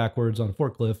battery backwards on a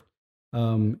forklift,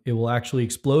 it will actually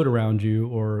explode around you,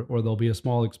 or there'll be a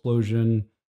small explosion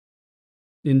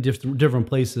in different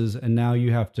places. And now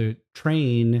you have to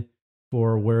train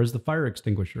for where's the fire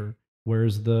extinguisher?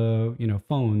 Where's the,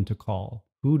 phone to call?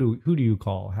 Who do you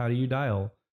call? How do you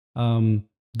dial?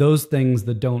 Those things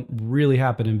that don't really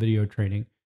happen in video training,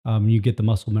 you get the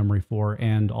muscle memory for,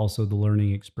 and also the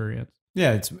learning experience.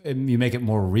 Yeah, you make it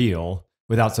more real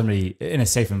without somebody in a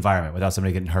safe environment, without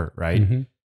somebody getting hurt, right?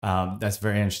 That's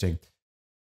very interesting.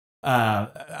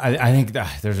 I think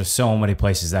that there's just so many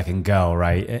places that can go,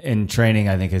 right? In training,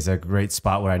 I think is a great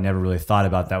spot where I never really thought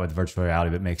about that with virtual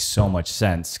reality, but it makes so much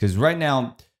sense. Because right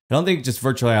now, I don't think just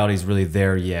virtual reality is really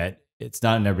there yet. It's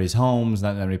not in everybody's homes.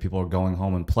 Not that many people are going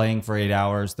home and playing for 8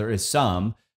 hours. There is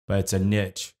some, but it's a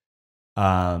niche.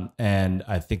 And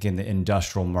I think in the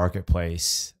industrial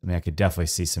marketplace, I could definitely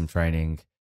see some training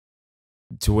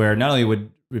to where not only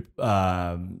would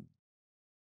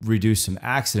reduce some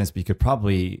accidents, but you could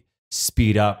probably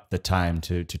speed up the time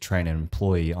to train an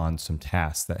employee on some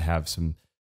tasks that have some,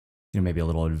 maybe a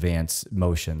little advanced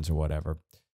motions or whatever.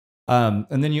 And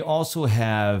then you also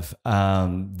have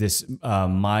this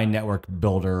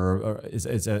MyNetworkBuilder, or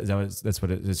that's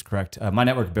what it is, correct?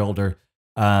 MyNetworkBuilder.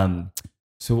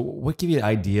 So what gave you the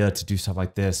idea to do stuff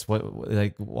like this?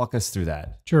 Walk us through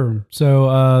that. Sure.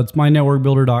 So it's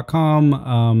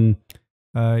MyNetworkBuilder.com.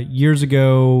 Years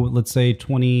ago, let's say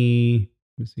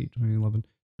 2011,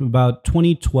 about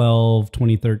 2012,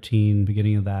 2013,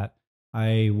 beginning of that,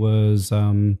 I was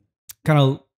kind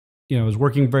of, I was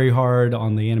working very hard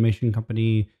on the animation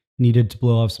company, needed to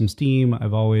blow off some steam.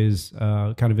 I've always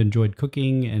kind of enjoyed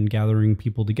cooking and gathering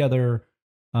people together.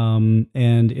 And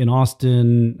in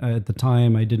Austin at the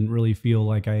time, I didn't really feel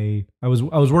like I was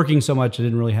working so much. I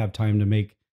didn't really have time to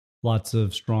make lots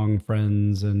of strong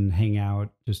friends and hang out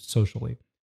just socially.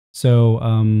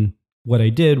 So, what I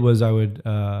did was I would,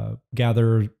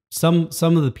 gather some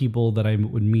of the people that I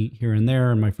would meet here and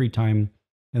there in my free time.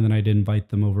 And then I'd invite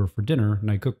them over for dinner and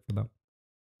I cooked for them.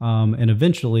 And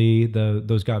eventually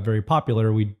those got very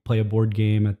popular. We'd play a board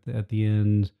game at the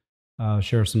end,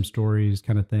 share some stories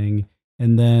kind of thing.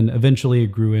 And then eventually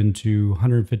it grew into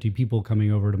 150 people coming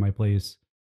over to my place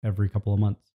every couple of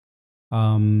months.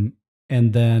 And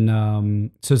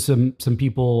then, so some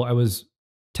people, I was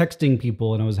texting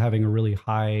people and I was having a really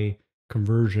high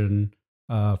conversion,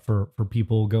 for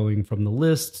people going from the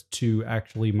list to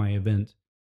actually my event.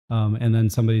 And then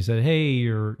somebody said, "Hey,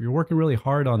 you're working really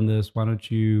hard on this. Why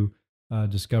don't you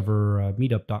discover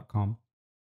meetup.com?"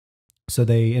 So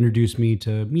they introduced me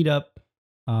to Meetup,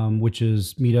 which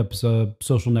is Meetup's a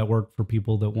social network for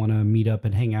people that want to meet up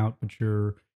and hang out. But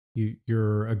you're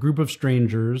a group of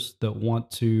strangers that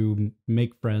want to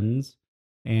make friends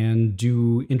and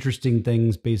do interesting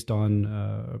things based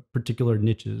on particular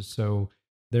niches. So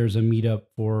there's a meetup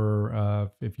for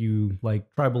if you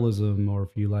like tribalism, or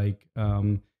if you like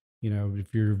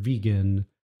if you're vegan,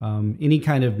 any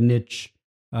kind of niche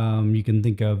you can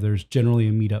think of, there's generally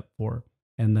a meetup for.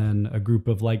 And then a group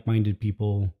of like-minded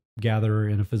people gather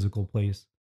in a physical place.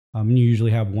 And you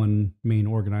usually have one main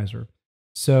organizer.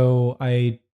 So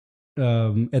I,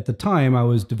 at the time, I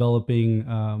was developing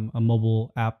a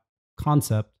mobile app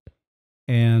concept.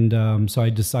 And so I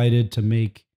decided to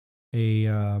make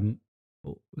a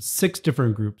 6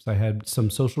 different groups. I had some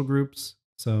social groups,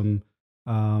 some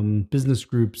business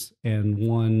groups, and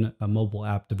one mobile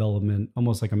app development,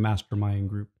 almost like a mastermind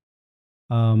group.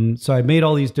 So I made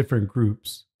all these different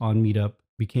groups on Meetup,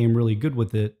 became really good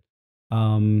with it,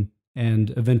 and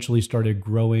eventually started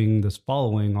growing this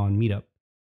following on Meetup,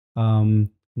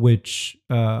 which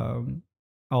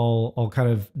I'll kind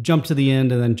of jump to the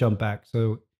end and then jump back.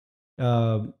 So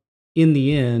in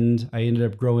the end, I ended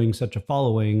up growing such a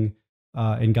following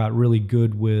and got really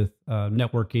good with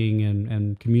networking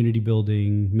and community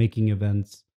building, making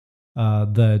events,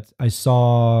 that I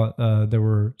saw there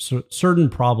were certain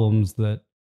problems that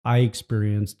I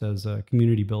experienced as a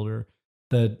community builder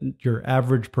that your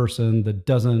average person that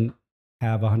doesn't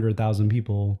have 100,000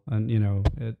 people and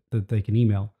that they can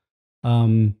email,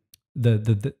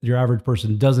 that your average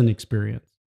person doesn't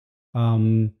experience.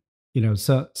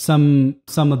 So some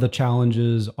of the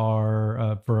challenges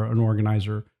are for an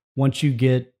organizer. Once you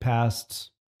get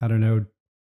past,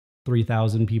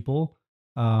 3,000 people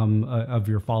of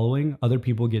your following, other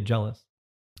people get jealous.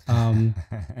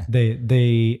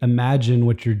 They imagine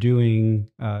what you're doing,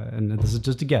 and this is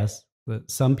just a guess,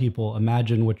 that some people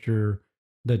imagine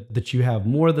that you have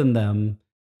more than them,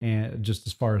 and just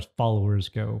as far as followers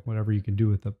go, whatever you can do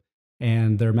with them.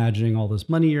 And they're imagining all this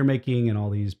money you're making and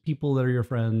all these people that are your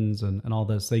friends and all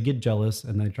this. They get jealous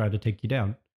and they try to take you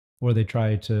down, or they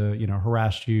try to,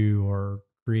 harass you or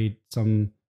create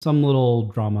some little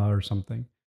drama or something.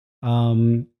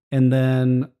 And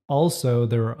then also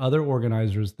there are other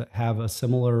organizers that have a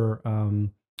similar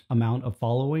amount of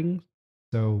following.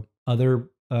 So other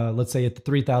let's say at the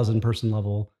 3,000 person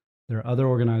level, there are other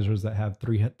organizers that have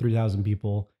 3,000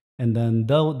 people, and then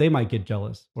they might get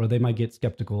jealous, or they might get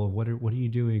skeptical of what are you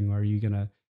doing? Are you going to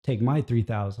take my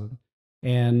 3,000?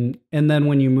 And then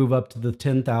when you move up to the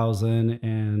 10,000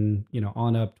 and,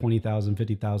 on up 20,000,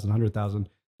 50,000, 100,000,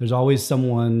 there's always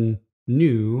someone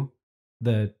new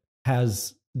that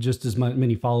has just as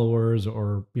many followers,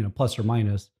 or, plus or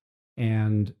minus.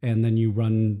 And then you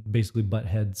run basically butt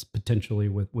heads potentially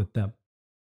with them.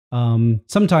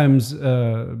 Sometimes,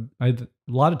 a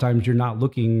lot of times you're not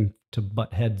looking to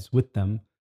butt heads with them,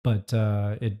 but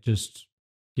it just,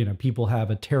 people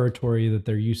have a territory that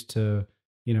they're used to,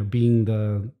 being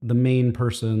the main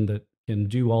person that can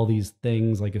do all these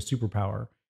things like a superpower.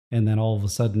 And then all of a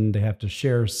sudden they have to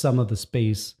share some of the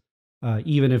space,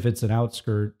 even if it's an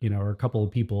outskirt, or a couple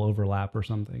of people overlap or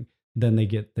something, then they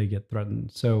get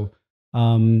threatened. So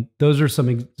those are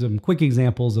some quick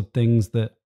examples of things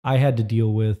that I had to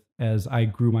deal with as I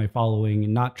grew my following,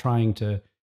 and not trying to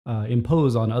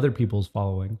impose on other people's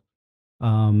following.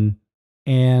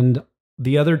 And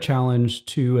the other challenge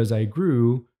too, as I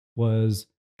grew, was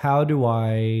how do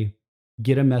I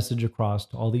get a message across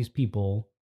to all these people,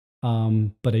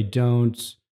 but I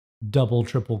don't double,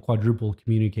 triple, quadruple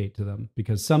communicate to them,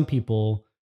 because some people,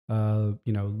 love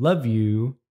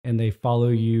you and they follow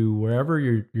you wherever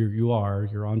you are.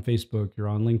 You're on Facebook, you're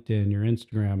on LinkedIn, you're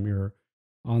Instagram, you're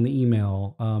on the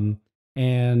email.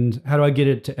 And how do I get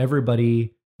it to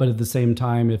everybody? But at the same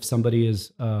time, if somebody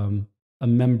is a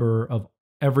member of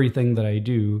everything that I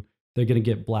do, they're going to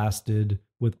get blasted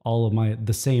with all of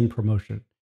the same promotion,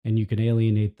 and you can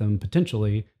alienate them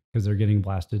potentially because they're getting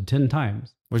blasted 10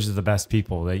 times. Which is the best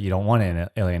people that you don't want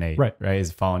to alienate, right?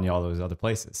 Is following you all those other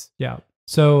places. Yeah.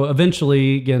 So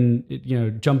eventually, again,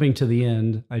 jumping to the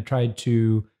end, I tried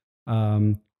to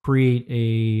create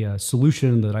a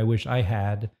solution that I wish I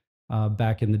had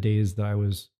back in the days that I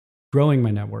was growing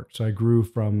my network. So I grew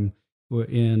from,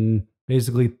 in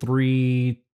basically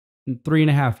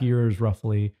 3.5 years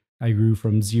roughly, I grew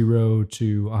from 0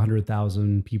 to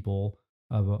 100,000 people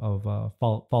of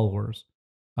followers.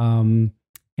 And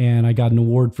I got an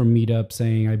award from Meetup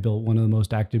saying I built one of the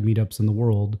most active meetups in the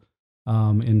world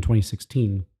in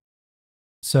 2016.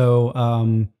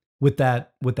 So with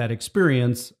that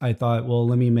experience, I thought, well,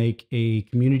 let me make a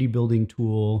community building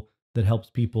tool that helps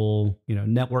people,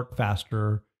 network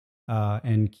faster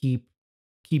and keep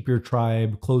your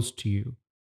tribe close to you.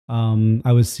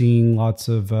 I was seeing lots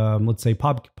of, let's say,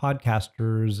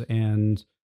 podcasters and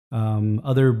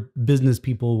other business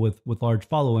people with large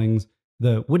followings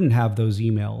that wouldn't have those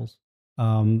emails.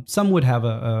 Some would have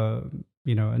an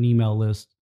email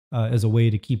list as a way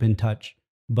to keep in touch,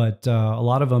 but a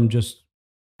lot of them just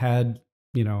had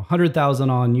 100,000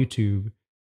 on YouTube,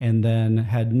 and then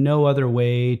had no other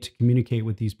way to communicate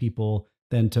with these people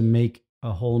than to make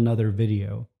a whole nother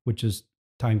video, which is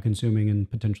time consuming and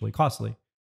potentially costly.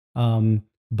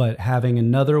 But having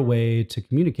another way to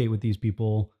communicate with these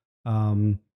people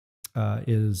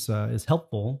is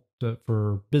helpful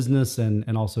for business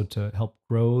and also to help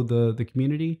grow the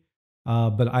community.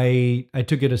 But I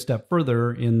took it a step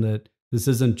further in that this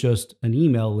isn't just an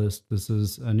email list. This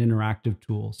is an interactive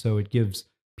tool. So it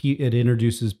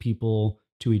introduces people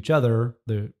to each other,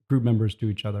 the group members to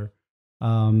each other,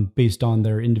 based on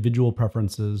their individual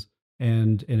preferences.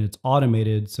 And it's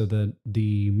automated so that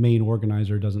the main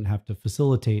organizer doesn't have to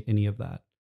facilitate any of that.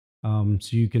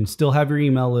 So you can still have your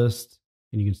email list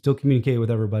and you can still communicate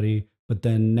with everybody, but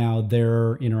then now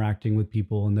they're interacting with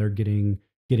people and they're getting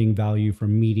value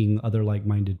from meeting other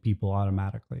like-minded people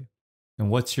automatically. And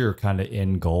what's your kind of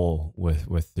end goal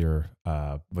with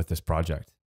this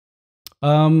project?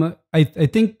 I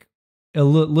think a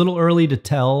little early to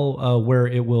tell where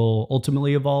it will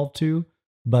ultimately evolve to.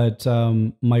 But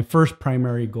my first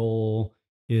primary goal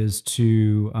is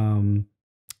to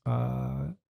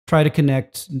try to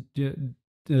connect,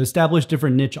 establish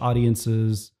different niche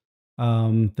audiences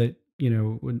that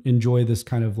enjoy this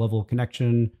kind of level of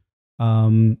connection,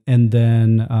 and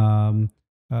then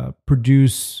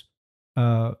produce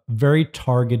very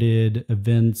targeted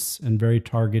events and very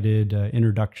targeted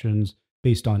introductions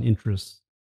based on interests.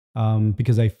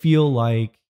 Because I feel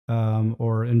like,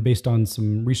 and based on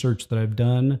some research that I've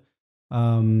done,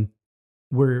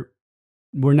 we're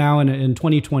now in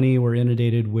 2020. We're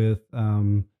inundated with,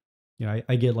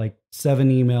 I get like 7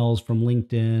 emails from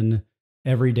LinkedIn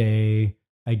every day.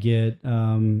 I get,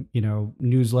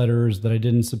 newsletters that I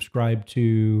didn't subscribe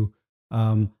to.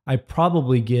 I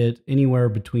probably get anywhere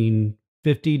between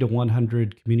 50 to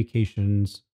 100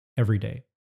 communications every day.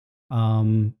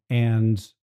 And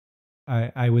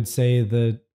I would say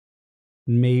that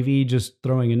maybe just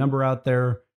throwing a number out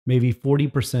there, maybe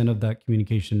 40% of that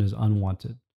communication is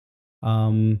unwanted,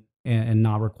 and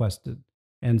not requested.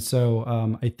 And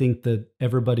so I think that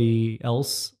everybody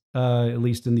else, at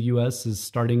least in the US, is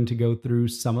starting to go through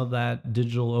some of that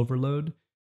digital overload.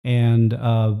 And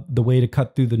the way to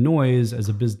cut through the noise as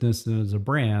a business and as a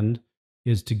brand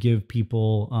is to give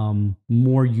people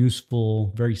more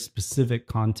useful, very specific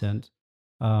content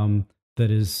that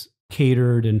is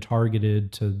catered and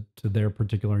targeted to their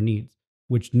particular needs,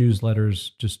 which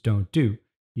newsletters just don't do.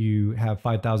 You have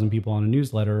 5,000 people on a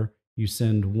newsletter, you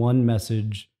send one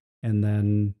message, and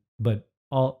then,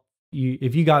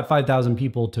 if you got 5,000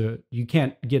 people you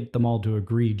can't get them all to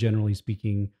agree, generally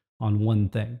speaking, on one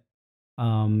thing.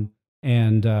 And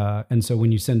so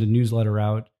when you send a newsletter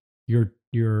out,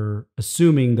 you're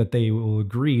assuming that they will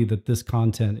agree that this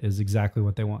content is exactly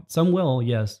what they want. Some will,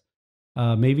 yes.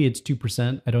 Maybe it's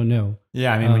 2%. I don't know.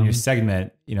 Yeah, I mean, when you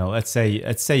segment, let's say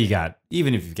you got,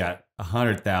 even if you've got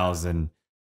 100,000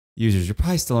 users, you're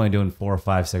probably still only doing 4 or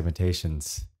 5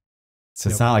 segmentations. So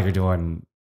it's not like you're doing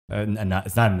enough.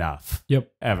 It's not enough.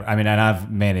 Yep. Ever. I mean, and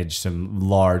I've managed some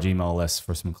large email lists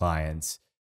for some clients,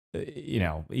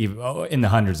 even in the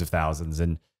hundreds of thousands,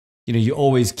 and you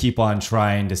always keep on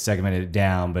trying to segment it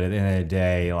down, but at the end of the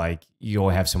day, like, you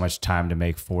only have so much time to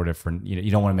make 4 different,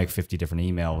 you don't want to make 50 different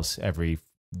emails every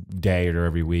day or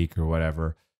every week or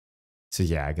whatever. So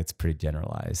yeah, it gets pretty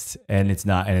generalized, and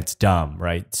it's dumb,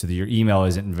 right? So your email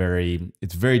it's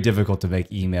very difficult to make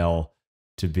email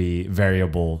to be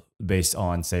variable based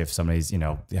on, say, if somebody's,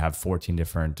 you have 14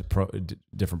 different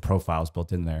profiles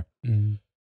built in there. Mm-hmm.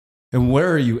 And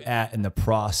where are you at in the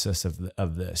process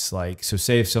of this? Like, so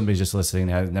say if somebody's just listening,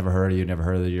 has never heard of you, never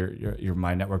heard of your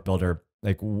MyNetworkBuilder,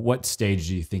 like, what stage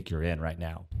do you think you're in right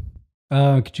now?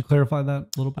 Could you clarify that a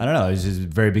little bit? I don't know. Is it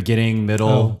very beginning,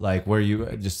 middle, like where you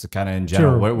just kind of in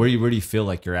general? Sure. Where do you feel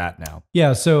like you're at now?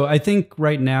 Yeah, so I think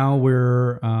right now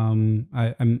we're I'm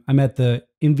at the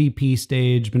MVP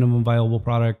stage, minimum viable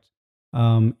product.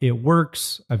 It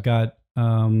works. I've got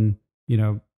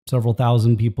several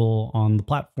thousand people on the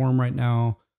platform right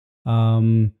now,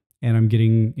 and I'm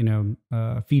getting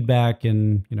feedback,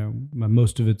 and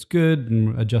most of it's good,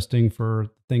 and adjusting for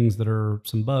things that are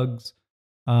some bugs.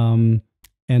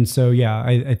 And so, yeah,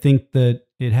 I think that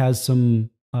it has some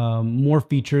more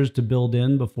features to build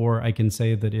in before I can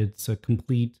say that it's a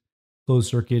complete closed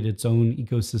circuit, its own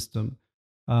ecosystem.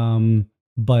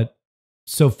 But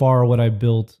so far, what I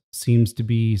built seems to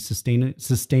be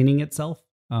sustaining itself.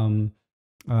 I'm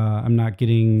not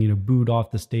getting booed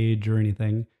off the stage or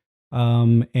anything,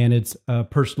 and it's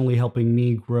personally helping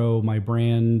me grow my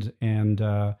brand. And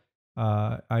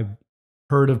I've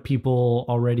heard of people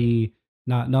already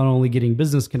not only getting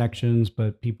business connections,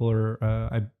 but people are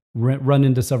I've run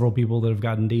into several people that have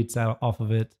gotten dates out off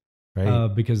of it,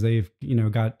 because they've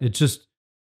got, it's just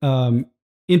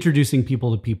introducing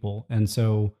people to people. And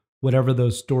so whatever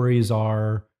those stories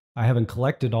are, I haven't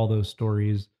collected all those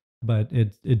stories, but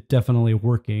it's definitely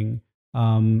working.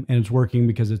 And it's working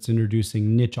because it's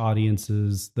introducing niche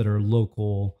audiences that are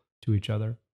local to each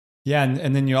other. Yeah,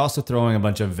 and then you're also throwing a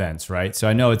bunch of events, right? So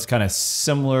I know it's kind of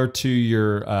similar to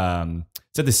your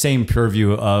it's at the same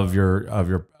purview of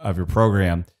your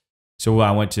program. So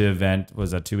I went to an event,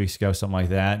 was that 2 weeks ago, something like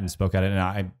that, and spoke at it,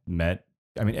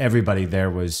 and everybody there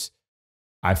was,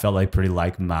 I felt like, pretty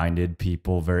like-minded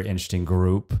people, very interesting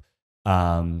group.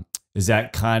 Is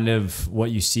that kind of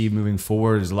what you see moving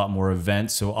forward? There's a lot more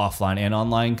events, so offline and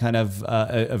online kind of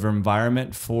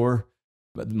environment for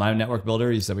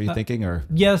MyNetworkBuilder. Is that what you're thinking? Or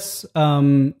yes.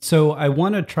 So I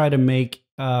want to try to make,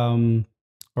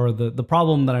 or the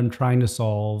problem that I'm trying to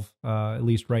solve, at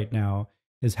least right now,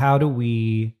 is how do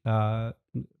we,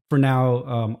 for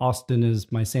now, Austin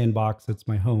is my sandbox. It's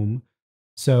my home.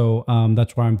 So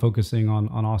that's where I'm focusing on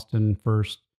Austin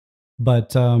first.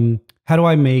 But how do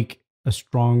I make a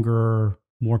stronger,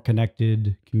 more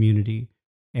connected community?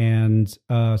 And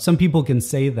some people can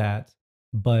say that,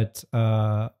 but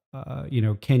can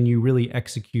you really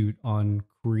execute on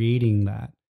creating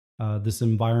that, this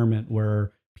environment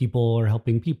where people are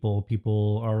helping people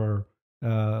are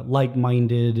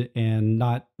like-minded and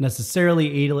not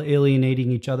necessarily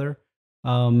alienating each other?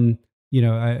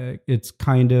 It's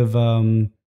kind of,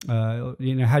 how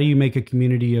do you make a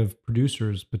community of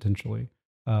producers potentially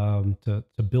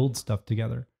to build stuff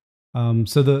together?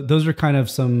 So those are kind of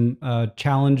some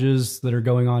challenges that are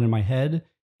going on in my head.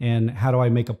 And how do I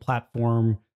make a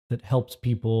platform that helps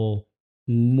people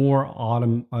more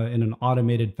in an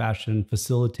automated fashion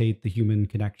facilitate the human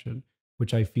connection,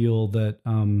 which I feel that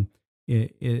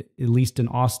at least in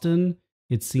Austin,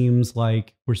 it seems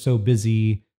like we're so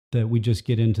busy that we just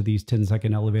get into these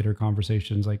 10-second elevator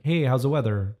conversations like, hey, how's the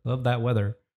weather? Love that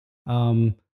weather.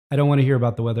 I don't want to hear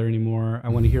about the weather anymore. I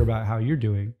want to hear about how you're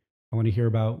doing. I want to hear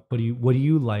about what do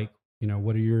you like?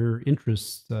 What are your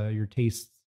interests, your tastes?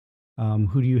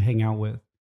 Who do you hang out with?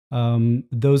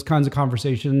 Those kinds of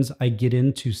conversations, I get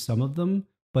into some of them,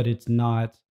 but it's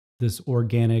not this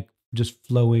organic, just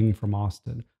flowing from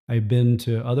Austin. I've been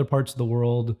to other parts of the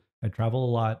world. I travel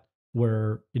a lot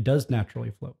where it does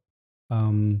naturally flow.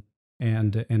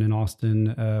 And in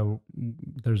Austin,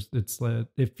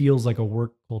 it feels like a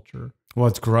work culture. Well,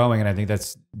 it's growing, and I think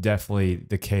that's definitely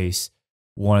the case.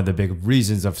 One of the big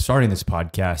reasons of starting this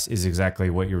podcast is exactly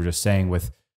what you were just saying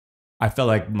with, I felt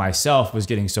like myself was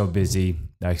getting so busy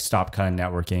that I stopped kind of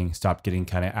networking, stopped getting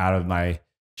kind of out of my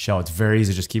shell. It's very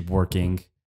easy to just keep working.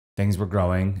 Things were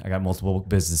growing. I got multiple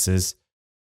businesses.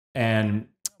 And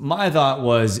my thought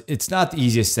was, it's not the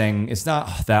easiest thing. It's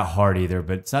not that hard either,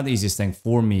 but it's not the easiest thing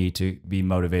for me to be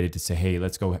motivated to say, hey,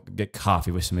 let's go get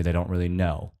coffee with somebody that I don't really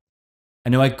know. I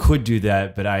know I could do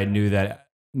that, but I knew that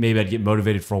maybe I'd get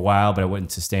motivated for a while, but I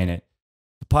wouldn't sustain it.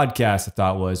 The podcast, I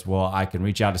thought was, well, I can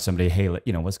reach out to somebody, hey,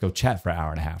 let's go chat for an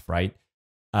hour and a half, right?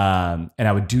 And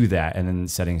I would do that, and then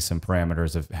setting some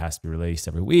parameters of it has to be released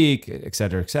every week, et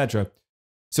cetera, et cetera.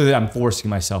 So that I'm forcing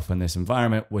myself in this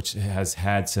environment, which has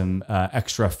had some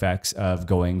extra effects of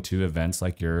going to events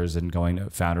like yours and going to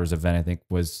Founders event, I think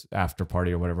was after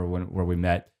party or whatever, where we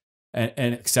met, and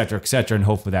et cetera, et cetera. And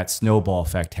hopefully that snowball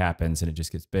effect happens and it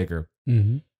just gets bigger.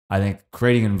 Mm-hmm. I think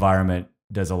creating an environment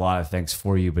does a lot of things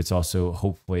for you, but it's also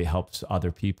hopefully helps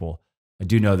other people. I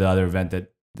do know the other event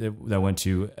that I went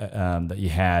to that you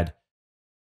had,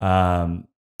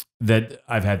 that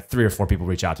I've had 3 or 4 people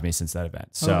reach out to me since that event.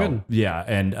 So yeah,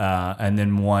 and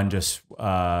then one just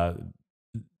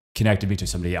connected me to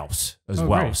somebody else as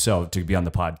well. Great. So to be on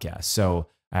the podcast. So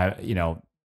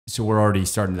so we're already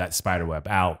starting that spider web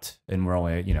out, and we're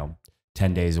only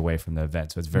 10 days away from the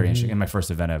event. So it's very interesting. And my first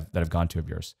event that I've gone to of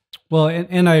yours. Well,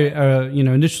 and I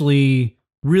initially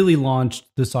really launched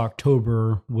this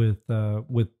October with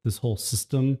this whole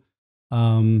system.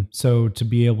 So to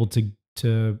be able to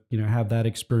have that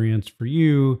experience for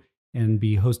you and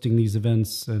be hosting these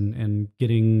events and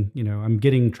getting, I'm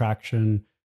getting traction.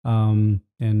 And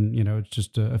it's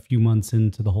just a few months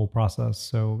into the whole process.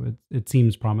 So it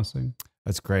seems promising.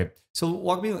 That's great. So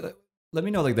let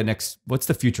me know what's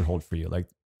the future hold for you? Like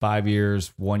 5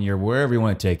 years, 1 year, wherever you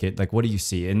want to take it. Like, what do you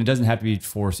see? And it doesn't have to be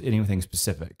for anything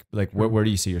specific. Like, where do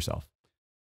you see yourself?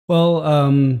 Well,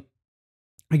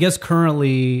 I guess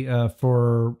currently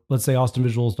for, let's say,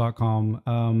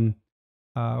 austinvisuals.com,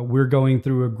 we're going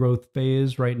through a growth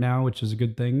phase right now, which is a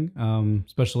good thing,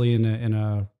 especially in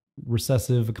a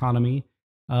recessive economy.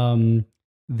 Our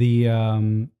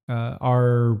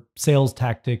sales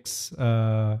tactics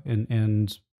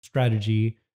and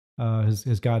strategy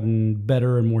has gotten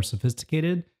better and more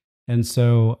sophisticated. And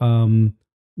so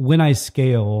when I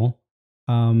scale,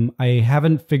 I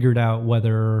haven't figured out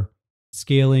whether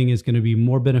scaling is going to be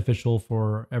more beneficial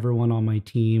for everyone on my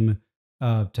team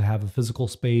to have a physical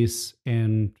space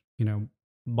and,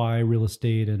 buy real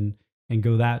estate and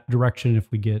go that direction if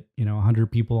we get,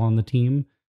 100 people on the team.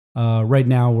 Right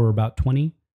now we're about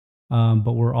 20,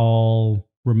 but we're all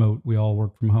remote. We all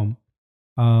work from home.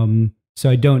 So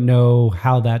I don't know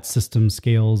how that system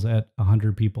scales at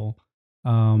 100 people.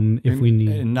 If we need,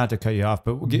 and not to cut you off,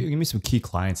 but give me some key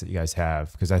clients that you guys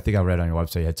have, because I think I read on your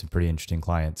website you had some pretty interesting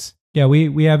clients. Yeah,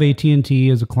 we have AT&T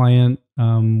as a client.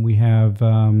 We have,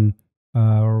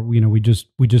 we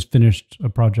just finished a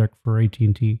project for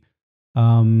AT&T,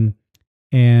 and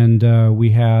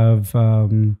we have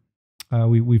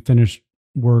we finished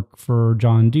work for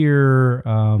John Deere,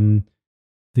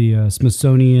 the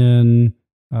Smithsonian.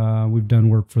 We've done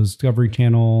work for the Discovery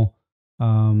Channel.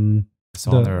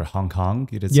 They're Hong Kong.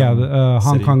 You did the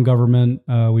Hong Kong government.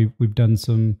 We've done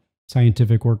some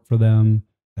scientific work for them.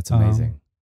 That's amazing.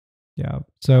 Yeah.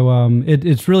 So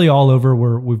it's really all over.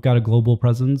 We've got a global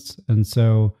presence, and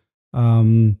so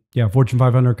Fortune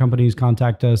 500 companies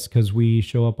contact us because we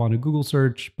show up on a Google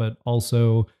search, but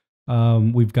also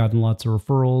we've gotten lots of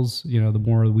referrals. The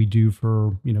more we do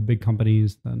for big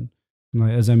companies, then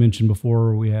as I mentioned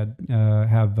before, we have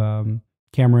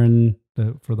Cameron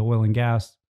for the oil and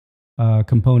gas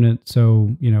component.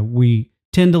 So we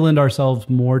tend to lend ourselves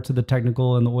more to the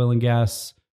technical and the oil and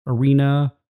gas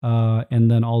arena.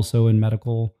 And then also in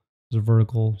medical as a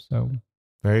vertical. So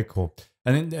very cool.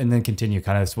 And then continue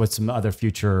kind of what's some other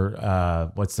future,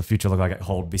 what's the future look like at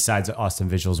Hold besides Austin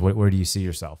Visuals? Where do you see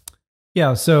yourself?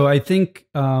 Yeah. So I think,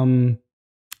 my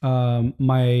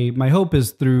hope is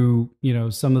through,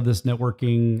 some of this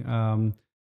networking,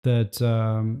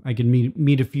 that, I can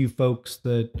meet a few folks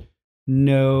that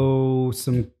know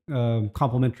some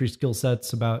complementary skill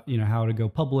sets about, how to go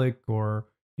public, or,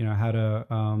 how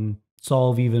to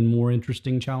solve even more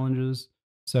interesting challenges.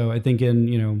 So I think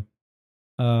in,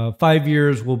 5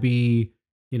 years will be,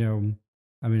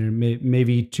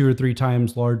 maybe 2 or 3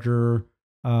 times larger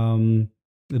than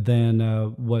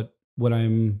what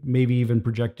I'm maybe even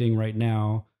projecting right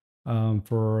now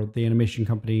for the animation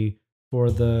company. For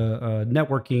the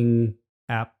networking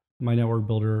app,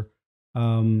 MyNetworkBuilder,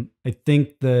 I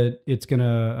think that it's going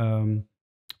to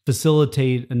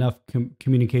facilitate enough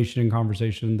communication and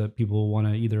conversation that people want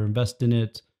to either invest in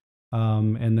it,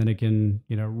 and then it can,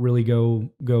 really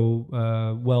go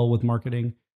well with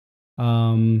marketing.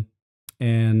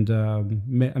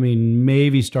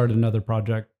 Maybe start another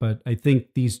project, but I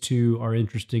think these two are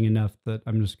interesting enough that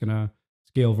I'm just gonna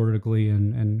scale vertically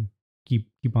and keep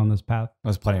on this path.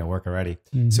 There's plenty of work already.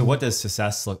 Mm-hmm. So what does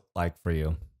success look like for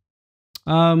you?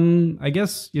 I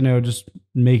guess, just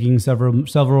making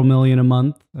several million a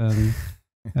month.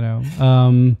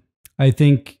 I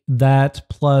think that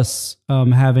plus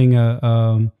having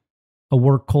a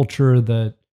work culture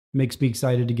that makes me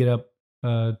excited to get up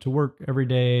to work every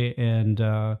day, and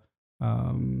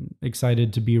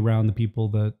excited to be around the people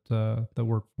that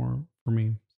work for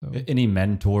me. So. Any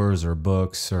mentors or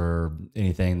books or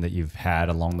anything that you've had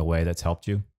along the way that's helped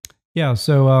you? Yeah.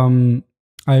 So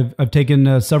I've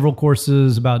taken several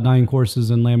courses, about 9 courses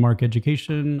in Landmark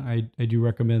Education. I do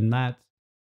recommend that.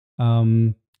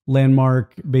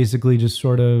 Landmark basically just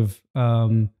sort of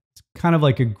it's kind of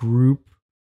like a group.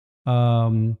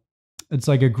 It's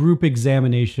like a group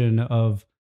examination of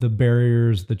the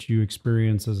barriers that you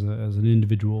experience as an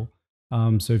individual.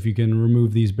 So if you can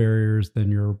remove these barriers,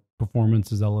 then your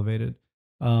performance is elevated.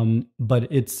 But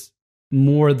it's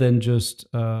more than just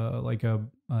like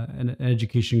an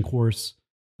education course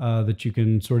that you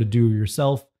can sort of do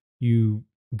yourself. You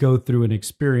go through an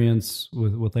experience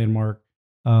with Landmark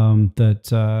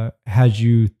that has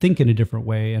you think in a different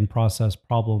way and process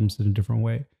problems in a different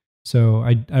way. So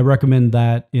I recommend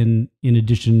that in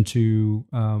addition to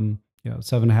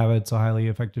 7 Habits of Highly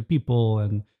Effective People,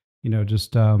 and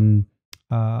just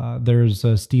there's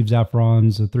Steve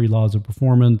Zaffron's 3 Laws of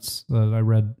Performance that I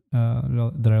read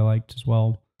that I liked as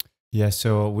well. Yeah,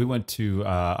 so we went to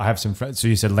I have some friends. So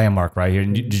you said Landmark right here.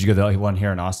 Did you go to the one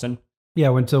here in Austin? Yeah,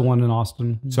 I went to one in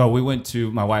Austin. So we went to,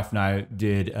 my wife and I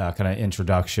did kind of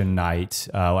introduction night.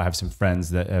 I have some friends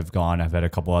that have gone. I've had a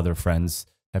couple other friends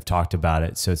have talked about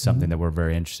it. So it's something that we're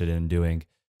very interested in doing.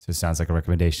 So it sounds like a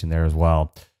recommendation there as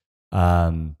well.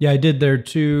 Yeah, I did their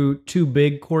two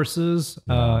big courses,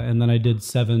 and then I did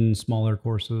 7 smaller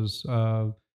courses.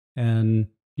 And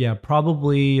yeah,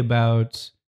 probably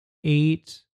about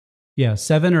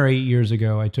 7 or 8 years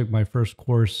ago, I took my first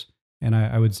course, and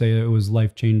I would say it was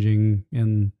life-changing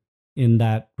in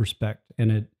that respect.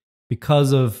 And it,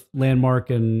 because of Landmark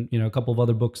and a couple of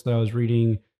other books that I was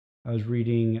reading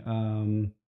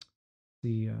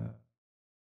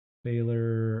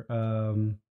Baylor.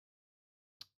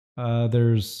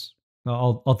 There's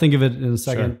I'll think of it in a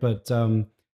second, Sure.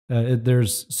 But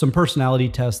there's some personality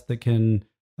tests that can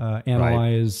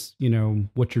analyze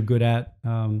what you're good at.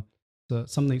 So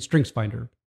something, StrengthsFinder.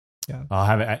 Yeah,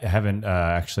 I haven't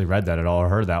actually read that at all or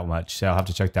heard that much, so I'll have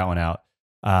to check that one out.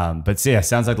 But so yeah,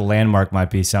 sounds like the Landmark might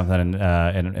be something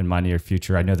in my near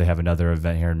future. I know they have another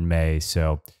event here in May,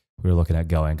 so we were looking at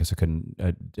going because I couldn't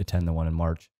attend the one in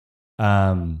March.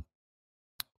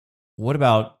 What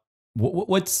about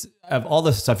what's of all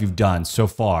the stuff you've done so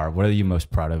far? What are you most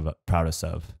proudest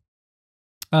of?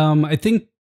 I think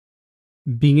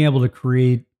being able to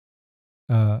create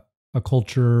a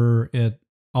culture at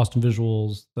Austin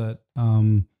Visuals that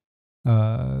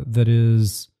that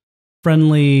is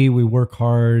friendly. We work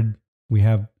hard. We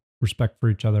have respect for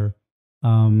each other.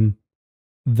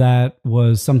 That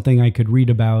was something I could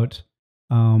read about,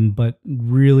 but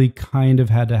really kind of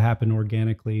had to happen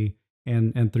organically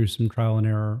and through some trial and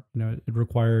error. It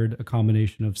required a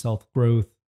combination of self-growth,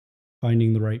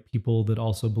 finding the right people that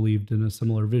also believed in a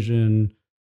similar vision,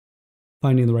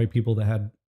 finding the right people that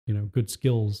had good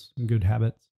skills and good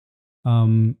habits.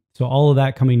 So all of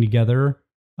that coming together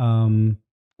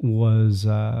was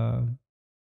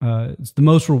it's the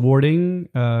most rewarding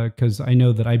because I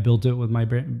know that I built it with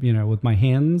my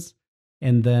hands,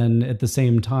 and then at the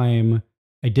same time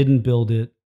I didn't build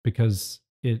it because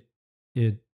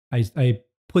I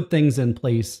put things in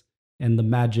place, and the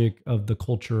magic of the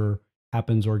culture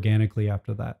happens organically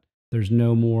after that. There's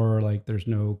no more there's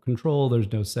no control,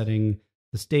 there's no setting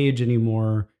the stage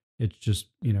anymore. It's just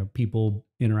people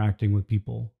interacting with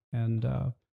people, and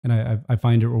I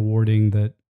find it rewarding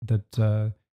that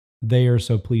they are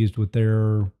so pleased with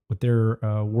their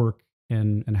work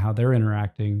and how they're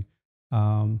interacting,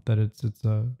 that it's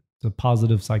a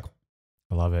positive cycle.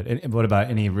 I love it. And what about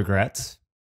any regrets?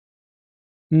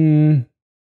 I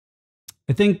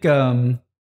think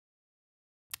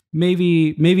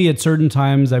maybe at certain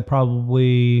times I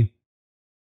probably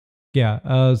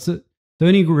so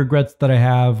any regrets that I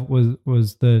have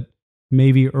was that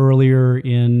maybe earlier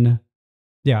in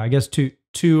I guess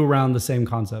two around the same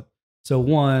concept. So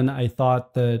one, I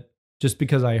thought that just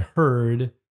because I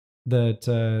heard that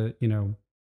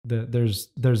that there's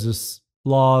this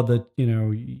law that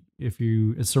if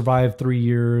you survive 3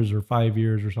 years or 5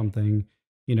 years or something,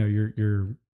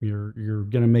 you're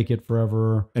gonna make it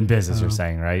forever In business, you're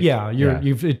saying, right? Yeah,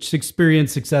 you've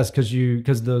experienced success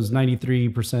because those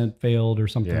 93% failed or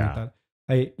something like that.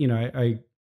 I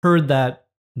heard that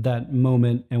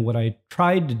moment, and what I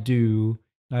tried to do,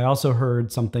 I also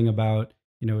heard something about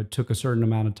it took a certain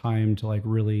amount of time to like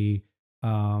really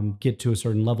get to a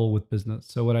certain level with business.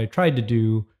 So what I tried to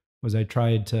do was I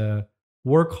tried to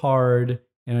work hard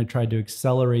and I tried to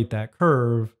accelerate that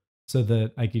curve so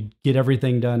that I could get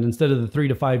everything done instead of the 3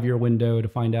 to 5 year window to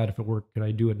find out if it worked. Could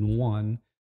I do it in one?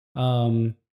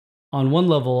 On one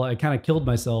level, I kind of killed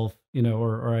myself,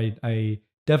 or I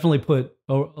definitely put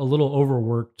a little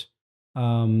overworked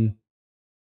on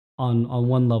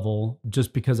one level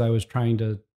just because I was trying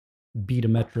to beat a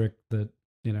metric that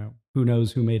who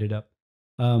knows who made it up.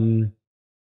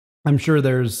 I'm sure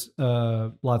there's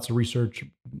lots of research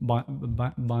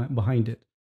behind it,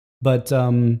 but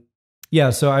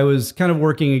so I was kind of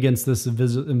working against this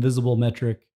invisible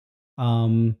metric,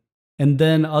 and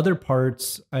then other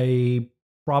parts I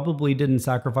probably didn't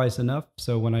sacrifice enough.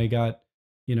 So when I got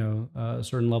a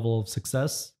certain level of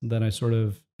success, then I sort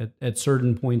of at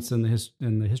certain points in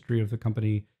the history of the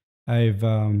company, I've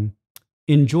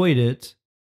enjoyed it,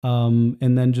 and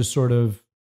then just sort of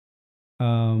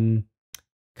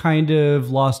kind of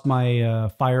lost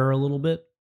my fire a little bit,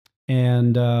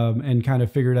 and kind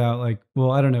of figured out like,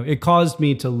 well, I don't know. It caused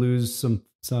me to lose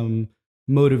some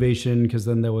motivation because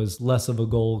then there was less of a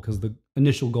goal because the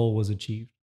initial goal was achieved.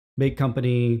 Make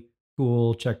company,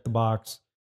 cool, check the box.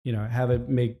 Have it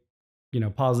make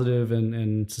positive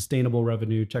and sustainable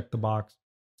revenue, check the box.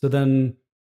 So then,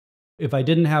 if I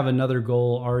didn't have another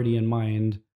goal already in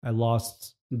mind, I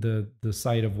lost the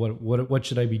sight of what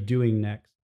should I be doing next.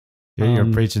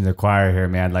 You're preaching to the choir here,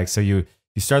 man. Like, so you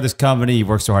start this company, you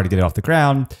work so hard to get it off the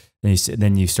ground,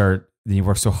 then you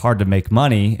work so hard to make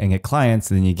money and get clients,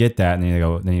 and then you get that, and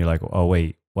then you're like, oh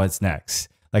wait, what's next?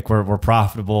 Like we're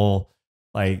profitable.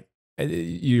 Like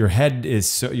your head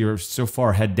you're so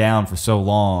far head down for so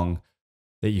long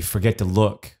that you forget to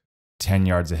look 10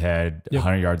 yards ahead,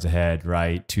 100 yards ahead,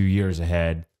 right? 2 years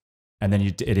ahead. And then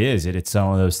it's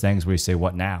some of those things where you say,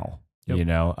 what now?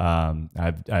 Yep.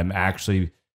 I'm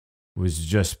actually was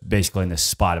just basically in this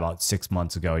spot about 6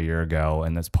 months ago, a year ago.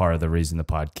 And that's part of the reason the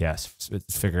podcast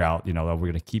is figure out, are we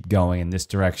going to keep going in this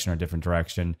direction or a different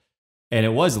direction? And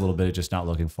it was a little bit of just not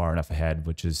looking far enough ahead,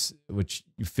 which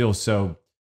you feel so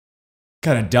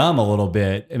kind of dumb a little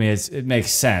bit. I mean, it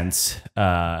makes sense.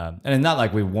 And it's not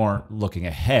like we weren't looking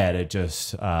ahead. It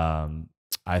just,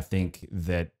 I think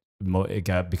that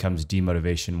becomes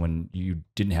demotivation when you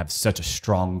didn't have such a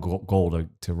strong goal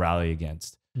to rally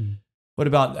against. Mm-hmm. What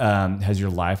about, has your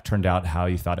life turned out how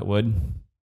you thought it would?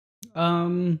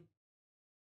 Yeah,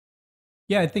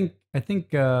 I think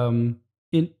in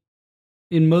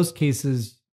most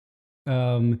cases,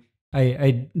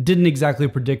 I didn't exactly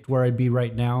predict where I'd be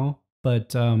right now,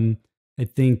 but I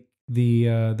think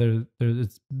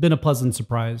it's been a pleasant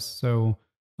surprise. So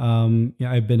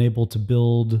I've been able to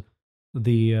build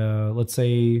the let's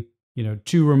say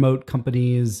 2 remote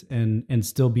companies and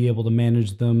still be able to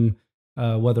manage them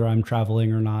whether I'm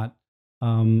traveling or not.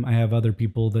 I have other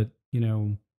people that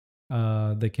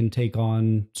that can take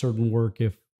on certain work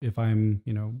if I'm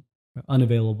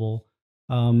unavailable,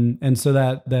 and so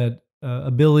that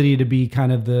ability to be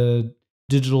kind of the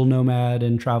digital nomad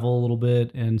and travel a little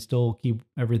bit and still keep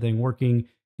everything working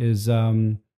is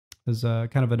kind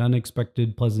of an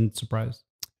unexpected pleasant surprise.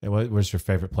 What's your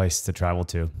favorite place to travel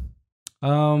to?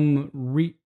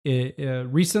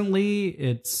 Recently,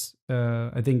 it's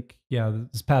I think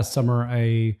this past summer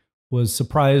I was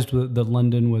surprised that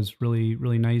London was really,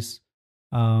 really nice.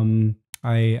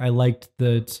 I liked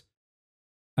that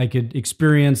I could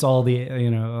experience all the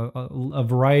a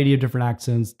variety of different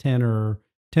accents, 10 or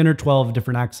 12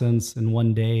 different accents in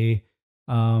one day,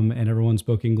 and everyone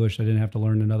spoke English. I didn't have to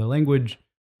learn another language.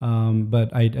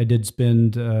 But I did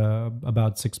spend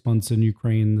about 6 months in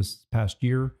Ukraine this past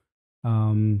year,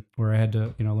 where I had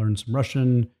to learn some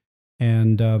Russian,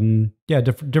 and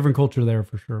different culture there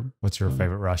for sure. What's your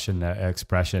favorite Russian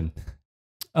expression?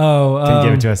 Can you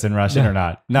give it to us in Russian or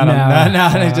not? No,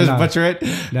 just butcher it.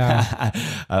 No.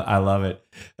 I love it.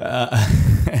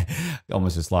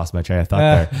 Almost just lost my train of thought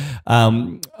there.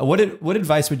 What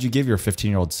advice would you give your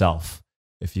 15-year-old self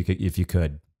if you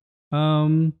could?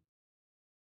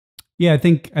 Yeah, I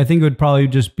think it would probably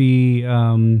just be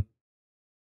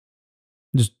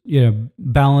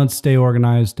balance, stay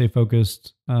organized, stay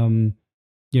focused.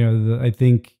 I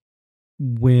think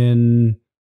when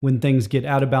things get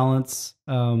out of balance,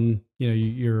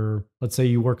 let's say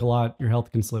you work a lot, your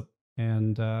health can slip,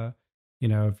 and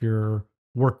if you're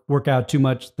work out too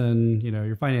much, then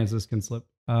your finances can slip.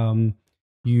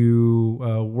 You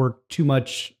work too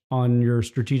much on your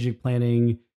strategic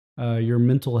planning, your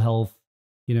mental health.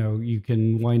 You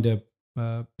can wind up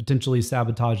potentially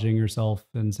sabotaging yourself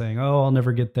and saying, "Oh, I'll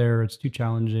never get there. It's too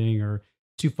challenging or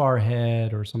too far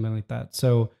ahead," or something like that.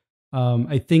 So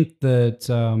I think that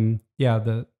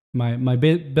my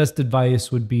best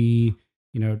advice would be,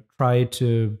 try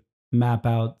to map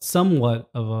out somewhat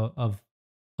of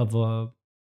a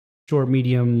short,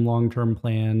 medium, long-term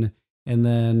plan, and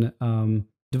then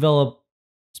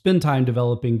spend time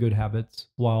developing good habits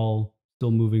while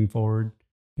still moving forward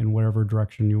in whatever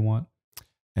direction you want.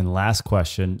 And last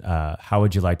question, how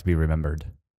would you like to be remembered?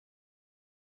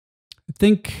 I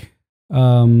think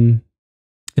I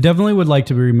definitely would like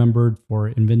to be remembered for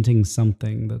inventing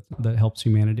something that helps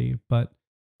humanity. But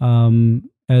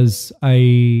as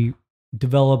I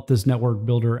develop this network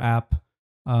builder app,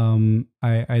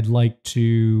 I'd like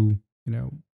to,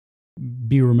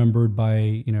 be remembered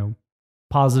by,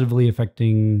 positively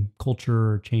affecting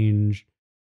culture or change,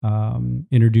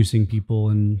 introducing people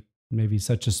in maybe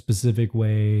such a specific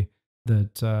way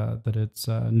that it's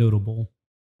notable.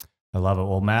 I love it.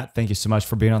 Well, Matt, thank you so much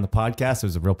for being on the podcast. It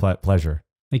was a real pleasure.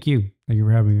 Thank you. Thank you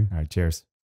for having me. All right. Cheers.